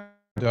mechanics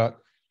that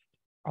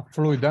a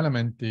fluid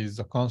element is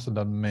a constant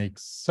that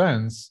makes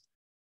sense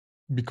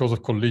because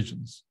of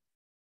collisions.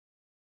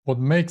 What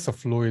makes a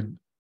fluid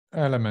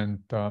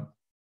element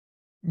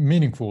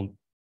meaningful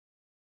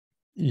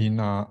in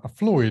a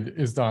fluid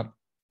is that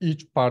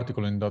each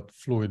particle in that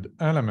fluid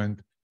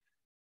element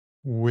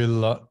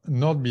will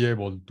not be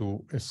able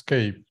to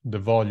escape the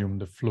volume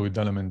the fluid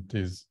element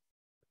is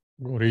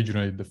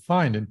originally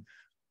defined in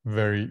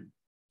very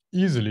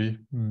easily,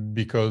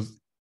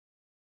 because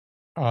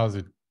as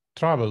it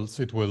travels,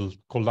 it will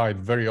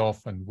collide very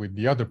often with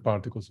the other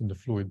particles in the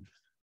fluid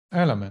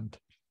element,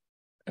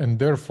 and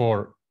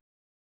therefore,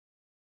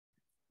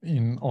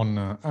 on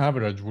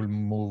average, will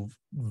move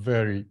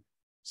very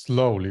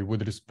slowly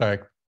with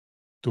respect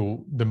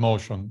to the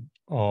motion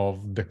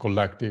of the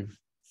collective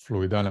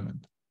fluid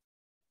element.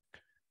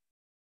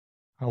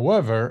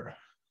 However,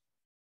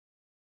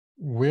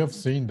 we have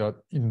seen that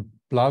in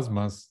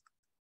plasmas,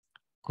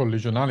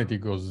 collisionality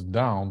goes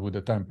down with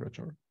the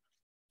temperature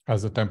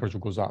as the temperature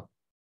goes up.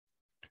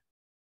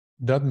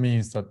 That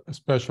means that,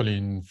 especially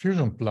in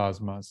fusion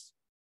plasmas,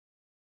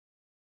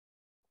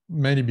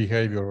 many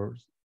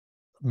behaviors,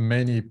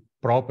 many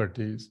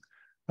properties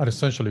are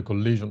essentially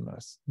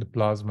collisionless. The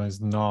plasma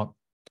is not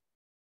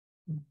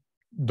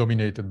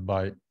dominated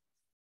by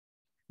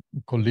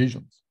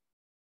collisions.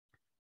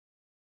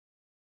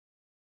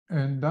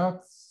 And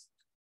that's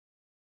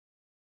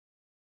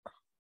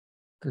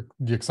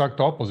the exact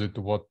opposite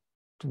to what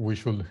we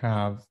should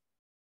have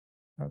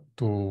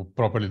to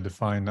properly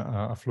define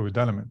a fluid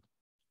element.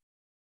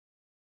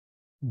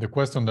 The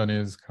question then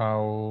is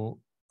how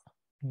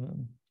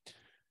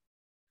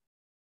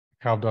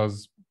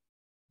does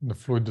the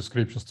fluid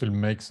description still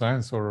make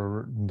sense,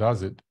 or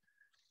does it?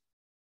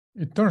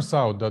 It turns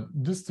out that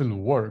this still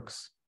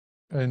works.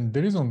 And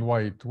the reason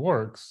why it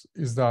works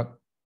is that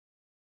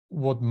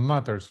what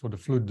matters for the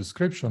fluid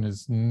description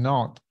is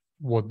not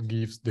what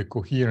gives the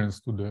coherence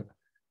to the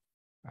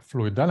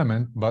fluid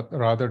element, but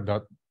rather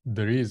that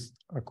there is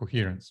a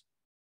coherence.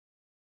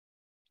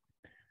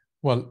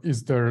 Well,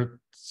 is there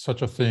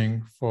such a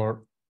thing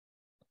for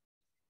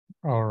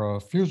our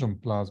fusion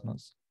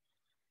plasmas?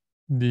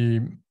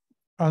 The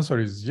answer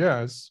is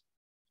yes,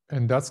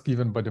 and that's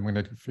given by the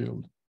magnetic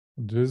field.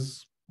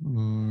 This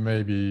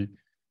may be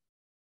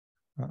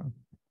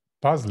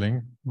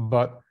puzzling,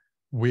 but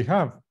we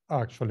have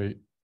actually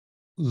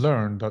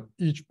learned that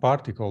each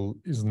particle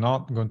is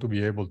not going to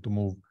be able to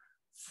move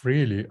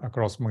freely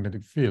across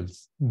magnetic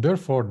fields.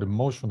 Therefore, the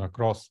motion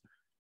across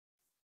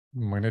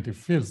magnetic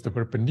fields, the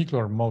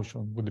perpendicular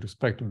motion with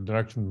respect to the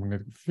direction of the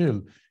magnetic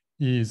field,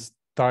 is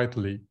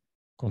tightly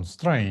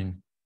constrained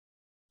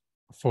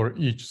for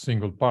each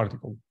single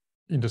particle,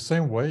 in the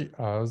same way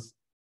as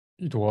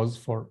it was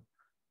for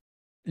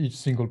each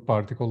single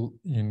particle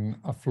in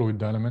a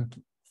fluid element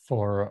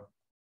for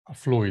a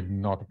fluid,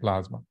 not a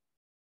plasma.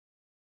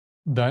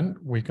 Then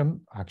we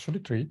can actually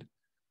treat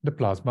the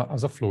plasma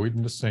as a fluid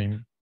in the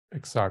same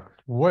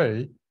exact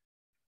way,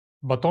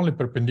 but only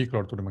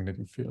perpendicular to the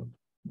magnetic field.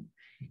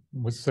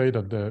 We say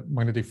that the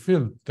magnetic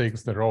field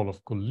takes the role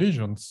of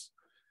collisions,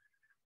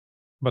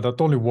 but that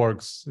only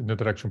works in the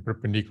direction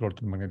perpendicular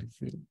to the magnetic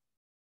field.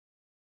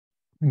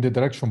 In the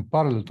direction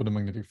parallel to the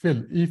magnetic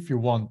field, if you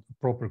want a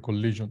proper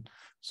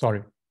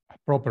a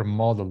proper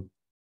model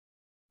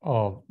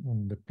of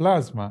the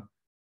plasma,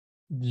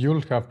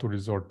 you'll have to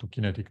resort to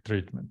kinetic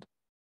treatment.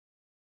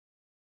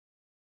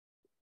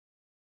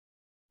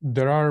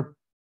 There are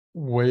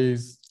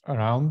ways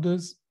around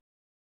this,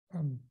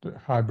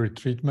 hybrid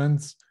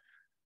treatments.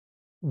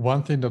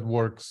 One thing that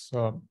works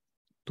to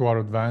our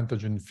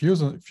advantage in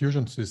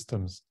fusion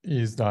systems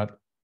is that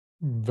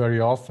very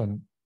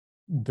often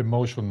the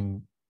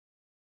motion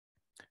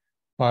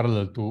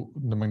parallel to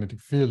the magnetic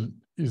field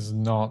is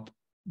not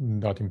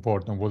that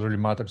important. What really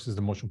matters is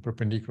the motion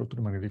perpendicular to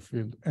the magnetic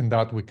field, and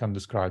that we can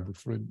describe with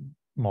fluid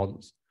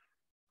models.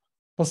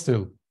 But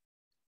still,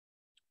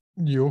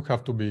 you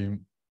have to be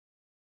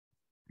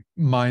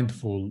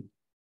mindful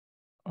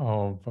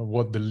of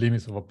what the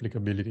limits of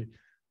applicability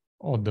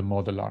of the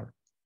model are.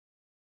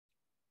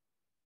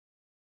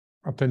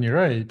 At any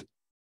rate,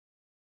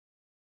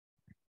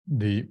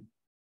 the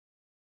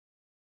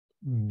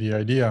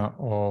idea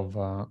of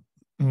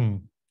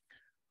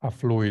a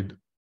fluid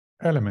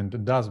element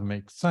that does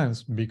make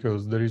sense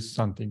because there is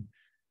something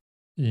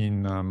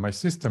in my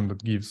system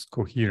that gives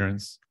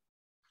coherence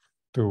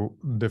to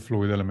the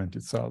fluid element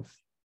itself.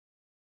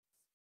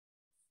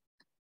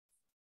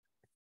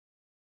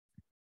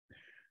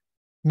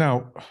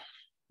 Now,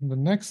 the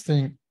next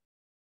thing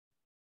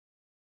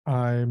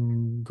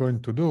I'm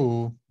going to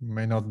do,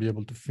 may not be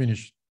able to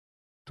finish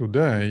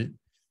today,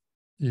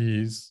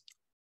 is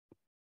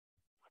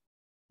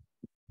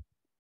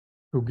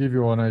to give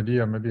you an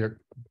idea, maybe,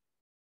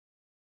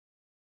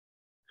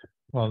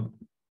 well,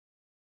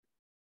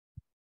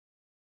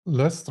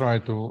 let's try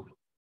to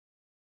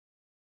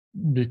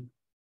be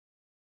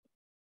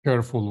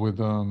careful with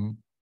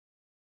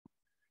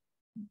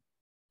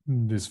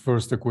this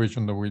first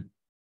equation that we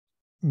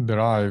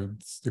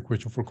derived, it's the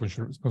equation for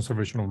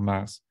conservation of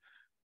mass.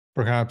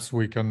 Perhaps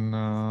we can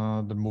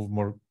then move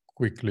more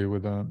quickly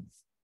with a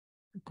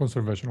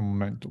conservation of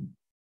momentum.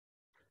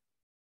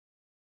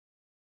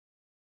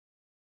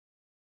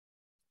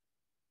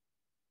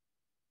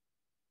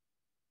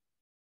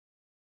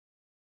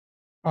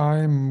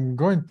 I'm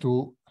going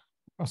to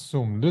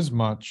assume this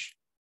much,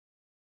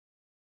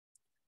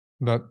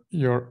 that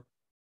you're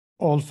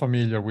all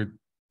familiar with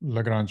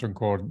Lagrangian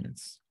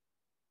coordinates.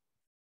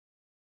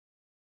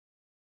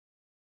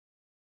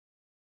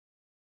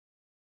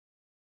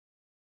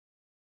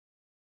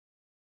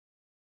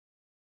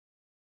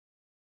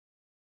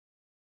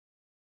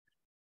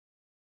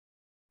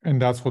 And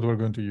that's what we're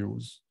going to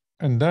use.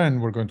 And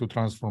then we're going to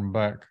transform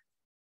back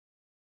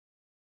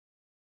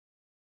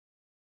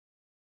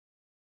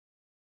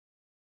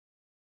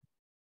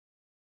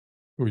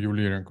to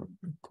Eulerian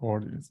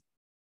coordinates.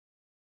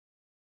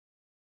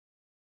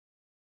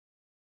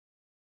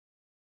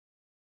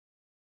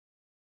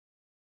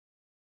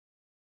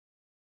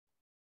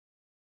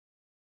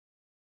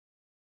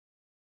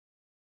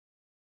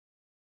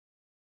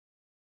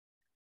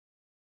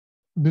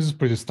 This is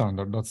pretty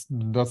standard.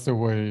 That's the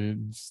way,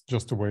 it's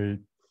just the way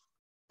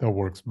that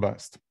works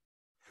best.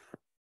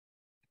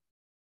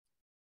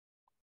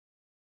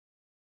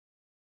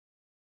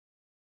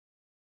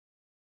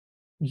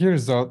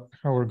 Here's how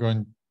we're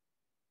going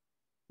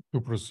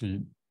to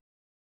proceed.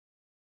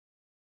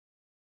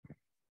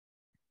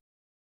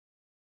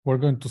 We're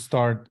going to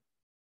start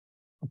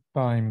at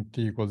time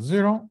t equals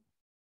 0.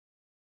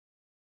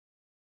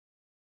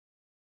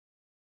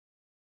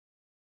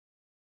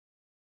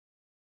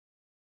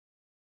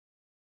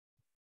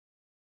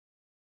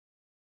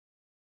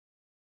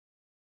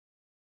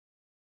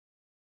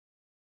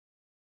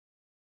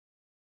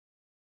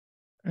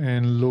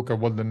 And look at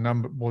what the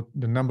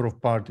number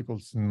of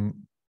particles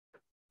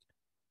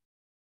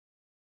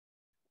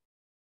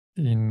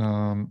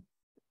in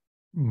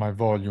my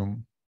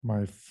volume,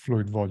 my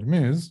fluid volume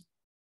is.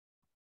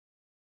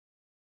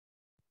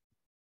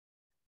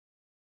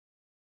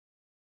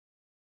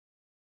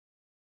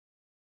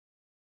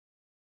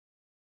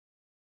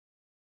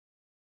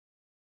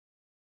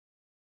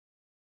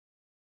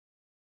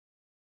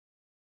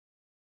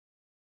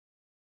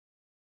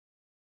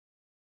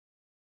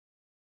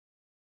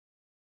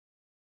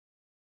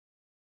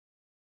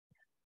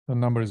 The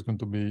number is going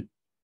to be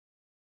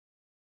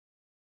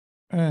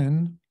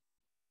n,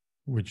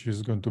 which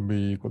is going to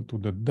be equal to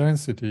the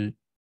density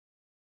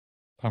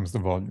times the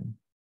volume.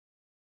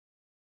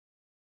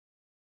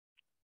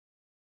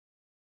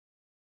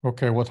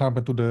 Okay, what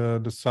happened to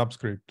the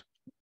subscript?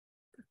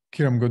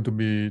 Here I'm going to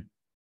be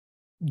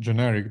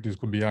generic. This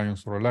could be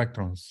ions or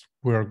electrons.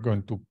 We're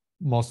going to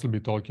mostly be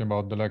talking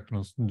about the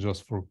electrons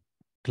just for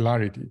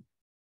clarity,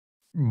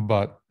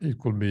 but it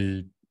could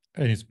be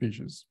any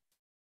species.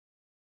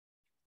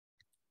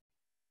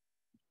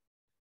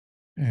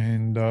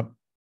 And for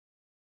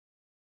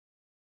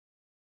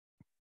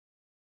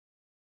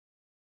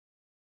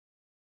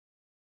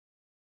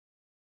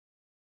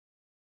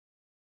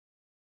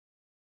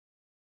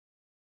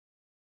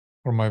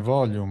my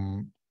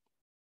volume,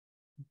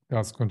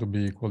 that's going to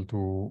be equal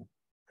to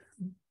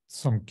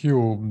some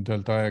cube,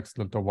 delta x,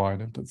 delta y,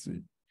 delta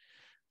z.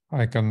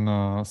 I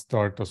can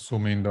start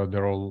assuming that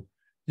they're all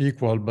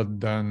equal, but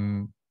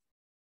then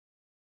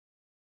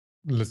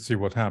let's see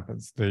what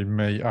happens. They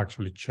may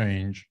actually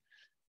change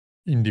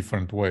in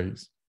different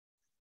ways.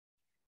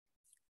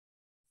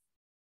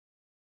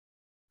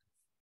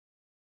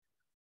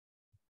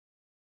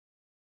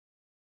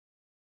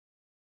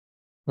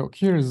 So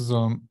here's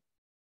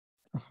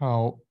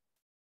how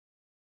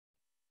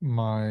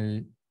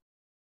my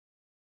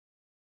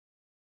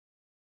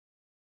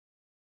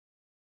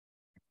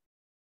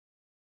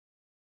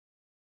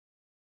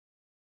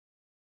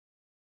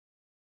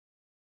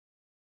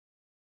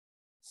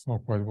it's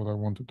not quite what I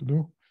wanted to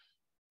do.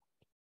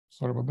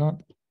 Sorry about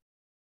that.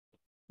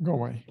 Go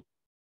away.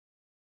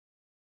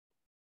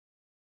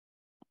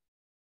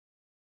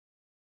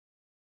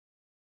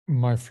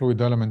 My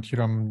fluid element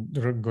here, I'm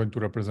going to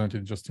represent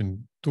it just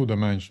in 2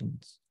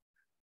 dimensions.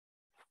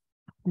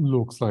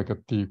 Looks like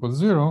at t equals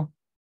 0.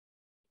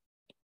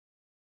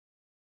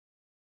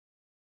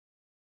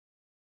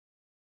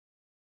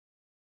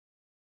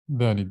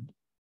 Then it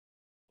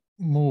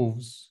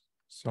moves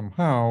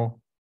somehow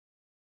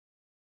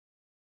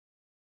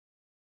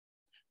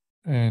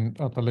And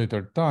at a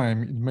later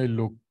time, it may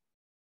look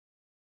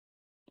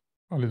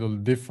a little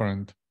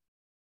different.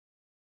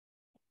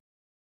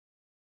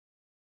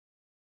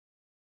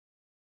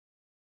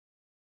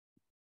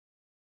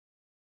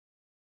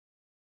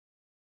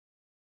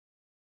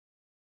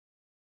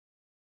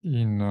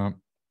 In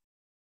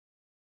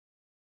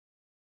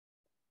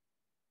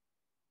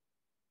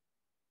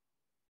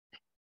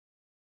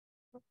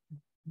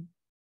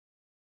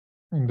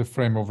the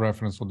frame of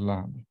reference of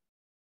lab.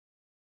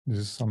 This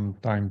is some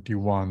time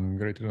t1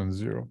 greater than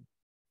 0.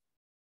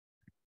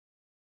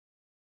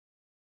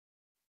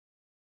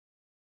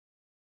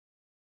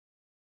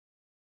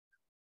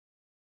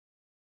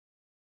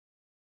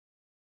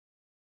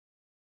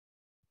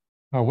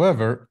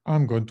 However,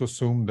 I'm going to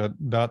assume that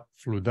that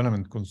fluid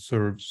element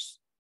conserves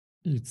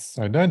its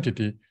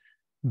identity.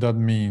 That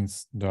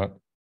means that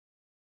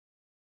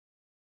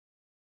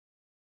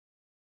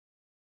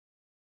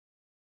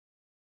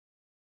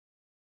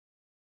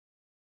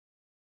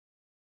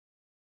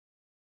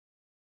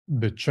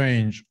the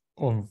change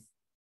of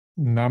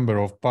number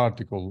of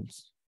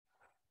particles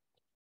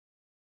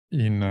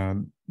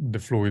in the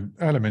fluid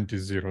element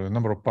is 0. The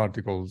number of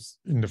particles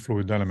in the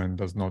fluid element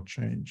does not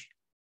change.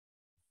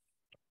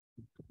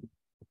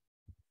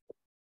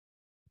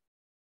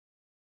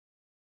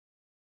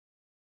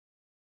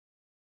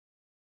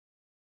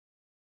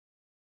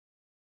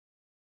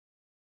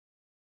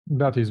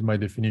 That is my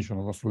definition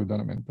of a fluid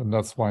element, and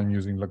that's why I'm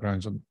using the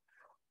Lagrangian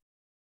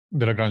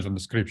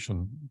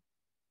description,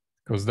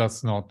 because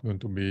that's not going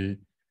to be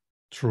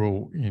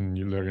true in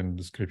Eulerian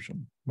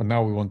description. But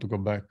now we want to go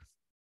back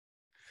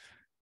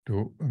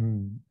to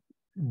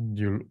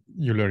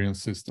Eulerian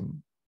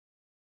system.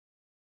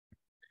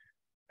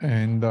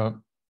 And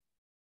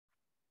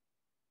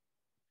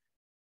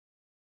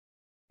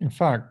in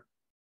fact,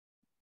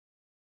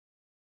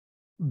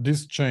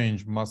 this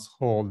change must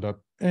hold at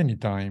any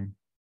time.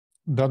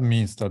 That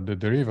means that the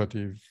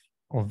derivative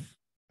of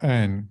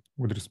n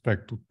with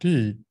respect to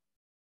t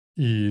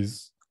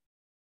is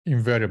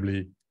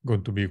invariably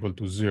going to be equal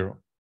to 0.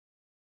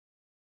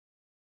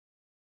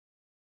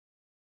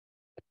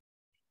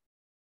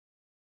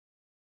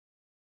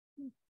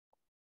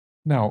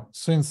 Now,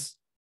 since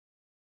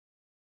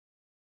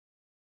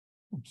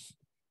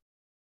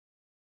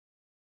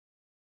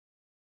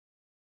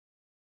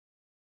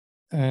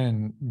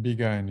n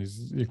big N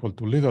is equal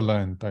to little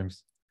n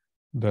times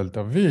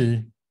delta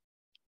V,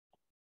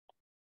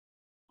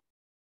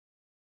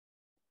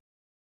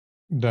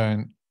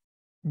 then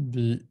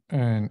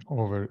dn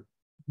over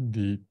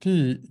dt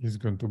is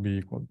going to be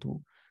equal to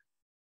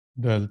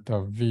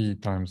delta V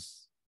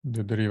times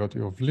the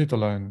derivative of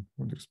little n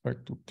with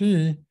respect to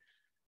t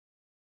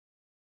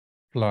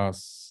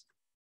plus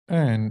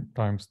n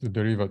times the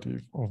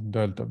derivative of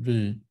delta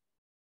V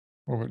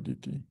over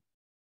dt.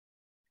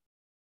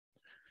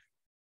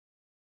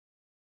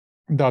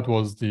 That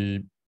was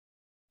the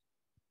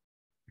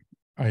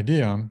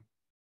idea.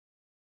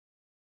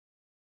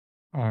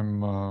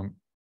 I'm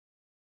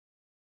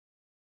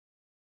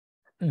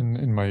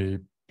in my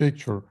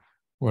picture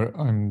where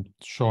I'm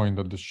showing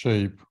that the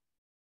shape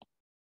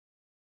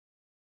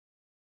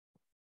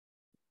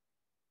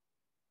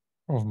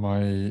of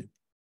my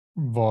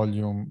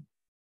volume,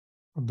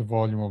 the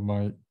volume of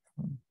my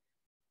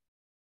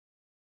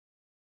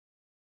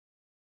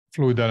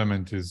fluid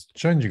element is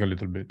changing a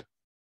little bit.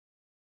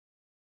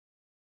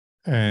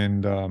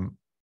 And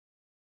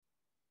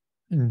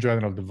in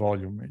general, the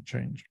volume may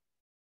change.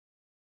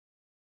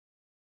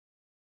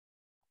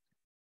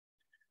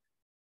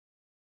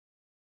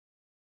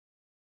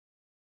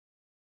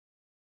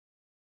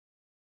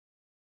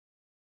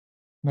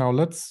 Now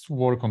let's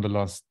work on the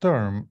last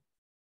term.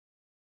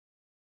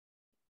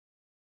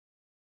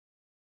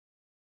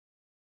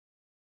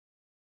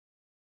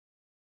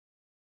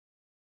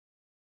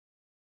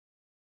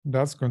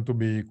 That's going to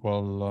be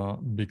equal,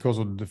 because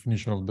of the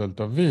definition of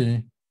delta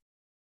V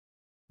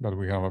that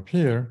we have up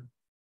here,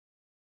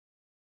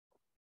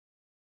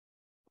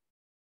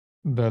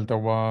 delta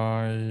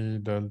Y,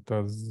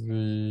 delta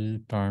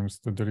Z times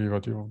the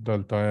derivative of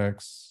delta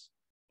X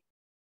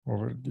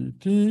over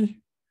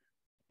dt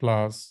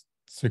plus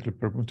cyclic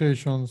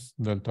permutations,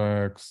 delta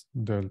X,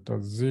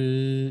 delta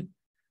Z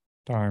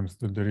times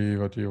the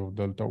derivative of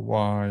delta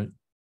Y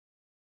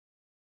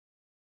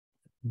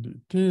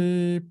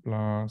dt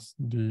plus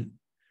dx,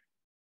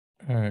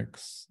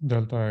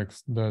 delta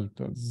X,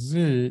 delta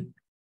Z,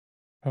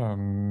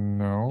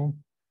 no,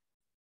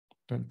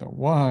 delta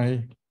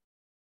Y,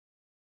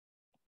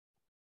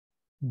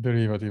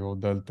 derivative of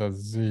delta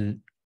Z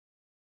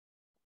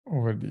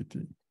over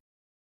dt.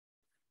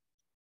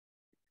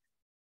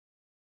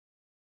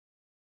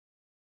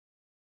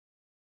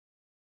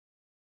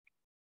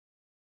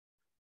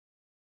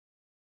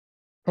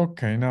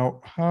 Okay, now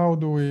how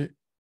do we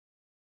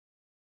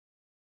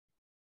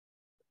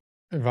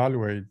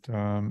evaluate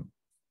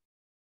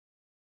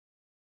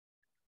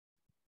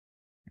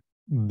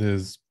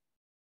these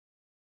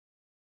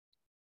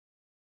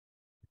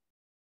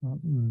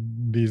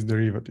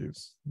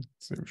derivatives? Let's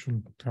see, we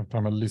should have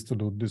time at least to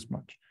do this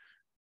much.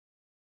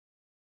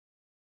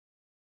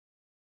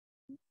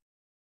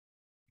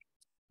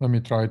 Let me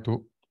try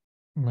to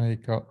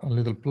make a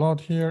little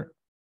plot here.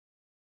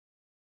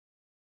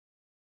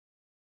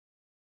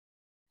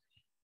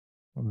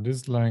 And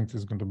this length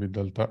is going to be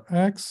delta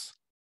x.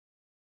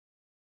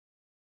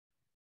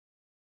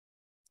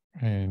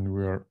 And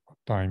we're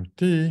time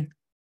t.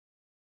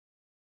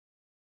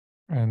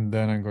 And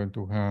then I'm going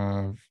to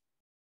have,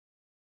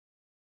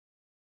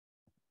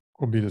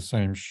 could be the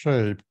same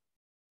shape.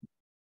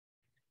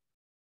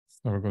 It's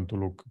never going to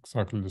look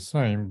exactly the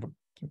same, but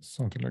it's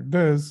something like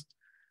this.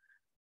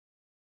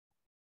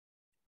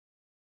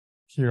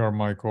 Here are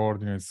my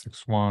coordinates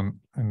x1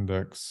 and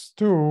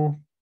x2.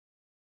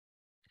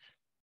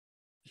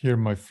 Here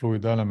my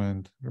fluid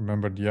element,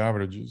 remember the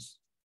averages.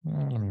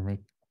 Let me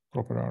make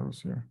proper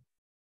arrows here.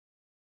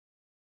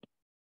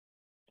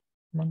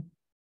 Come on.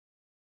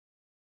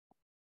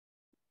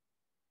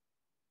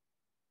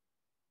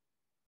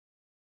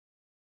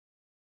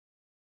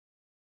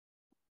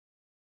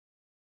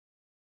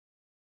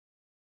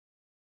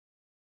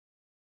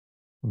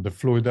 The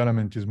fluid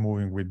element is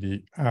moving with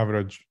the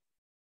average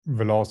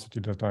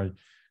velocity that I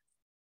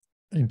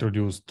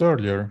introduced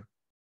earlier.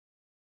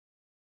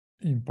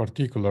 In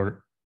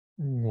particular,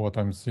 what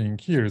I'm seeing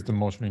here is the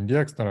motion in the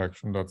x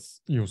direction, that's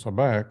u sub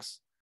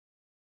x.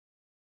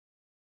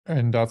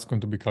 And that's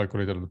going to be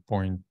calculated at the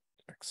point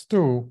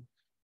x2.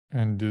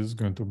 And this is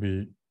going to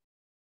be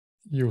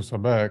u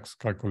sub x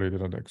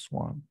calculated at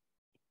x1.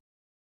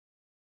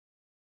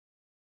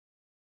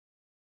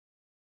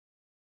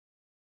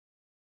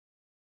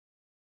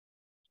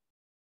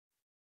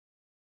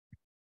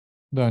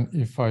 Then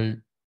if I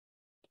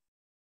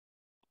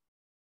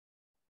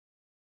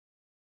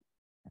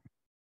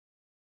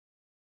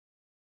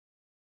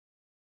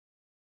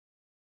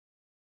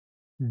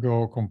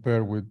go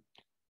compare with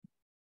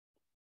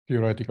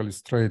theoretically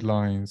straight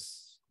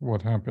lines,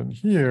 what happened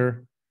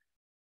here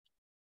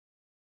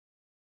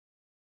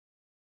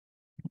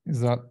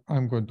is that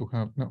I'm going to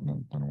have, no,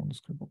 I don't want to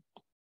scribble.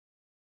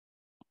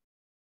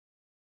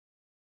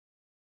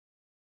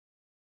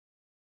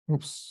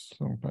 Oops,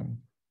 wrong pen.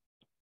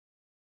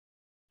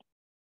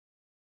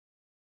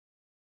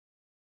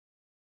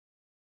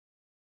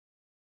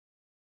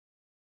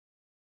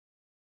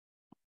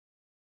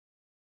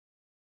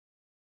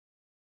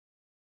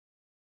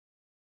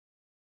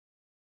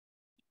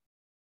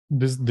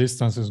 This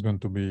distance is going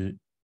to be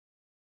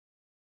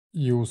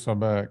u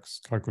sub x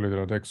calculated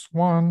at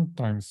x1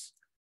 times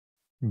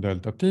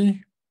delta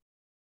t.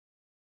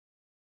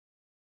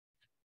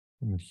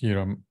 And here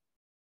I'm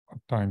at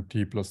time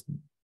t plus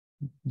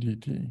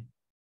dt.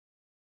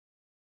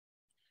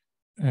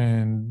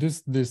 And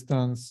this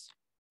distance,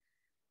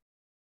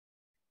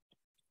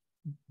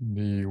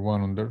 the one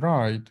on the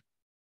right,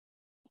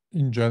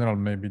 in general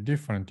may be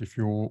different if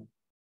you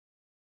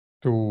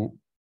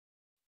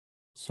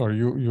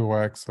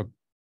ux at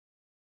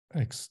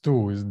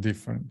x2 is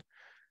different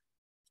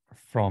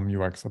from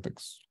ux at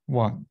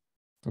x1.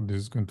 So this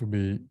is going to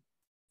be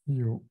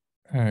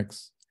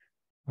ux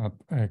at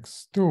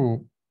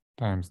x2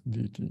 times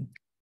dt.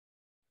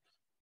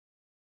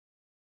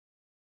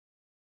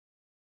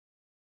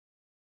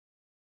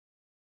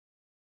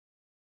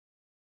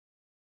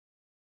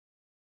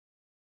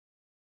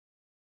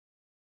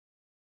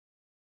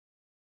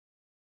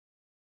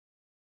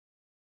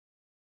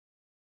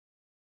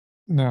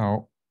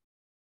 Now,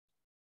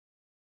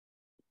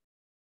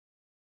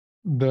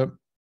 the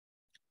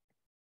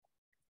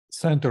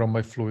center of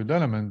my fluid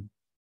element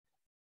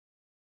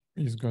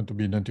is going to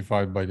be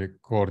identified by the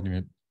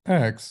coordinate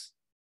x.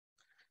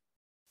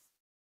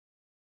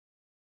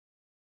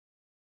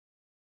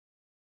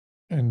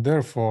 And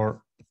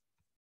therefore,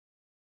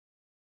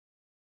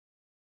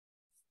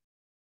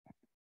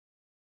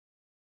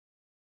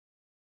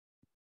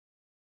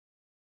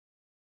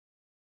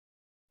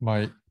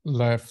 my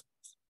left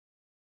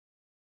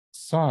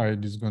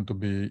side is going to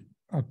be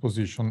at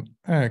position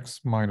x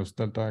minus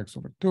delta x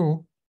over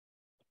 2.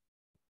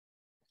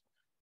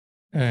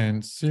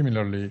 And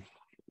similarly,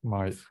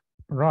 my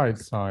right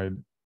side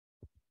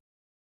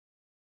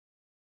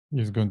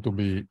is going to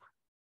be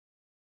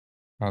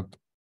at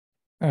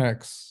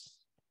x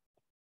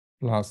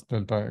plus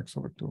delta x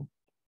over 2.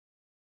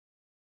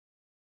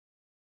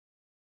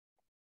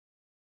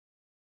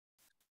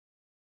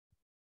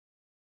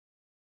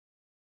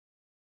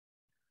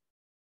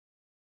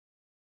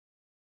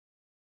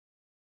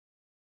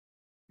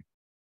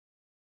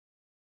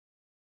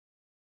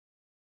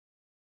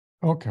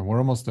 Okay, we're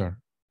almost there.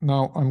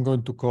 Now I'm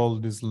going to call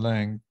this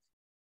length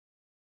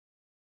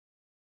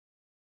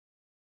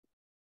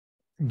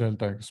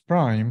delta x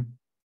prime,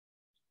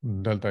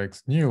 delta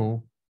x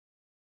nu,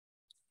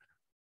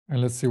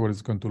 and let's see what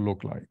it's going to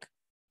look like.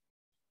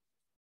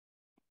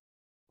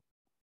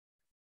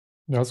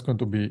 That's going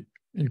to be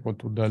equal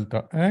to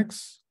delta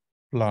x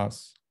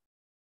plus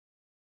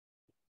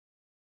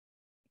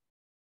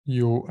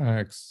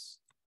ux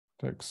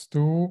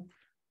x2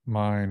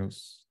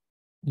 minus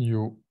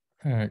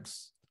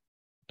ux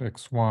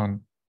x1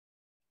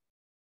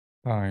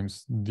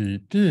 times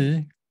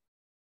dt.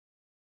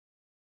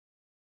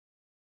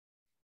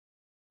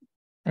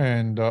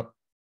 And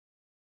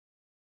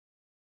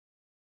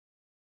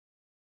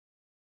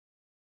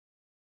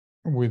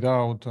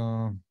without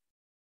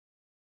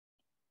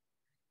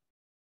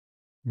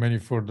many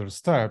further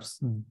steps,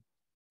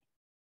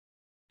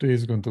 t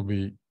is going to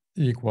be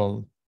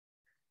equal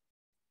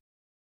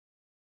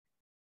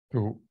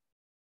to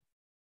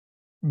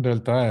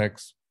delta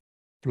x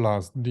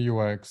plus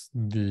dux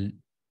dx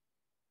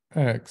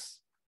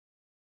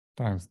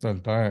times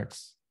delta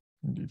x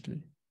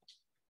dt.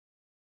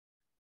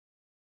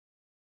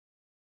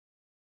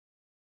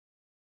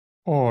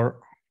 Or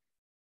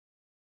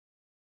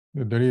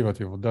the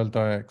derivative of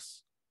delta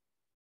x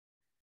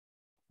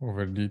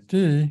over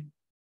dt,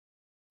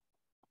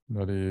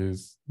 that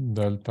is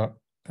delta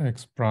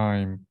x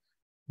prime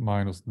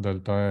minus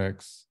delta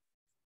x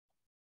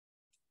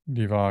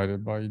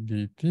divided by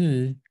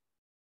dt,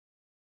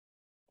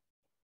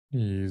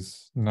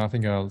 is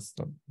nothing else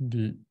than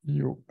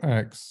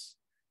dux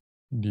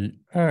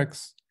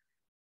dx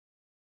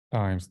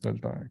times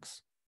delta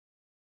x.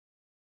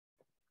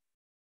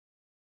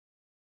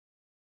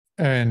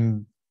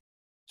 And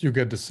you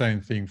get the same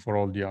thing for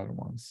all the other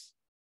ones.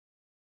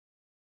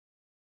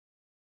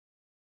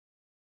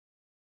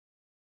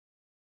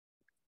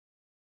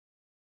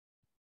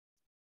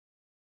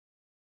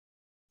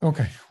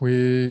 Okay,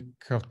 we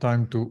have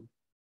time to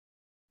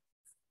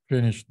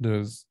finish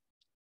this.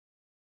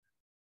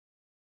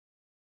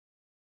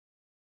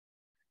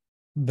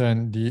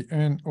 Then the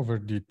n over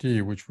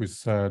dt, which we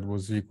said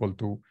was equal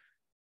to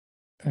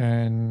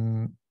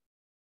n,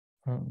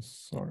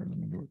 sorry, let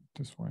me do it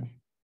this way.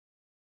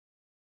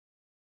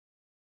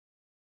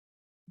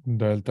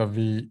 Delta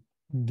v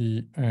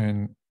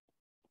dn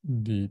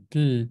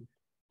dt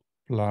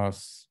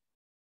plus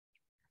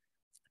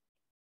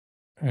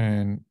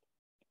n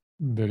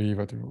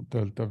derivative of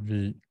delta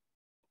v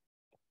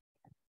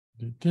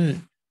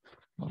dt.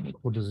 Let me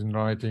put this in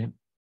writing.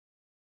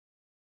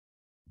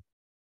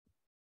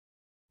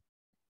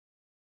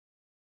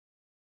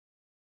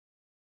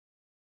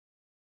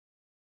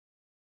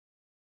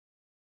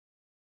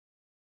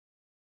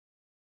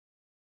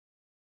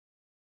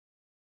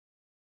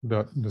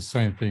 That the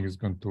same thing is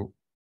going to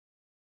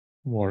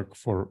work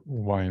for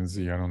y and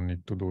z. I don't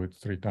need to do it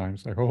 3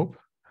 times, I hope.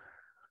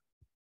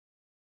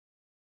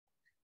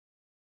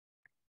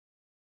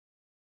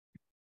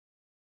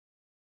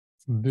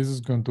 So this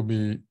is going to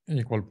be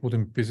equal,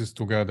 putting pieces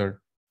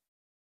together,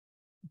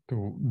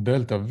 to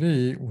delta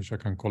v, which I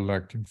can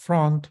collect in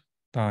front,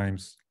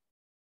 times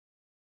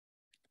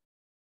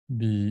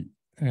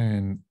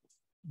dn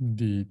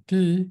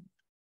dt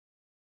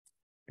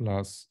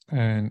plus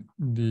n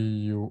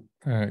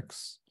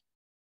dux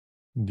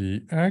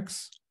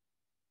dx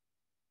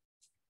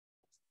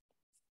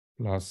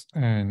plus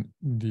n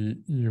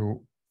dux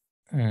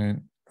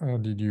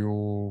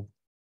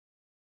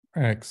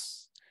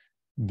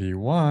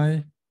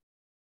dy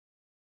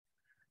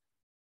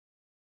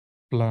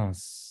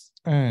plus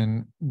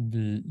n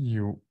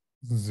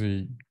duz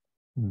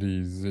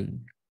dz,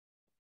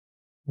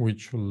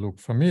 which will look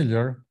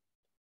familiar,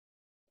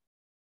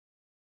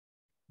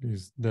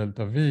 is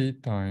delta v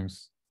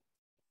times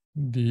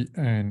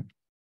dn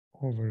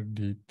over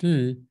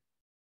dt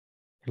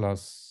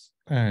plus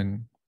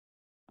n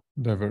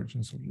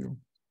divergence of u.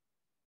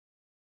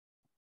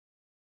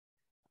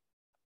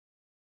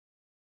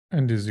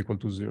 And this is equal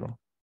to 0.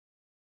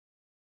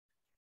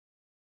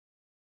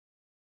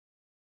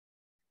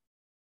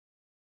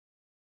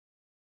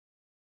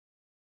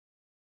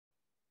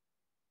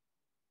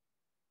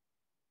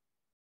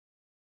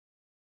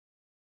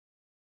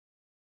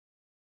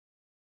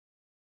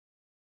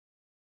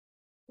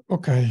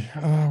 Okay,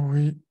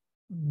 we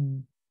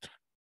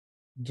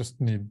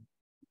just need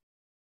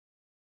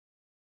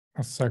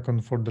a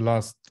second for the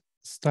last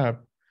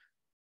step,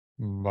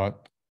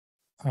 but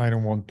I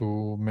don't want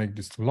to make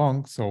this too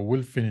long, so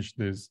we'll finish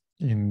this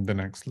in the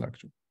next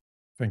lecture.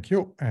 Thank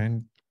you,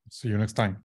 and see you next time.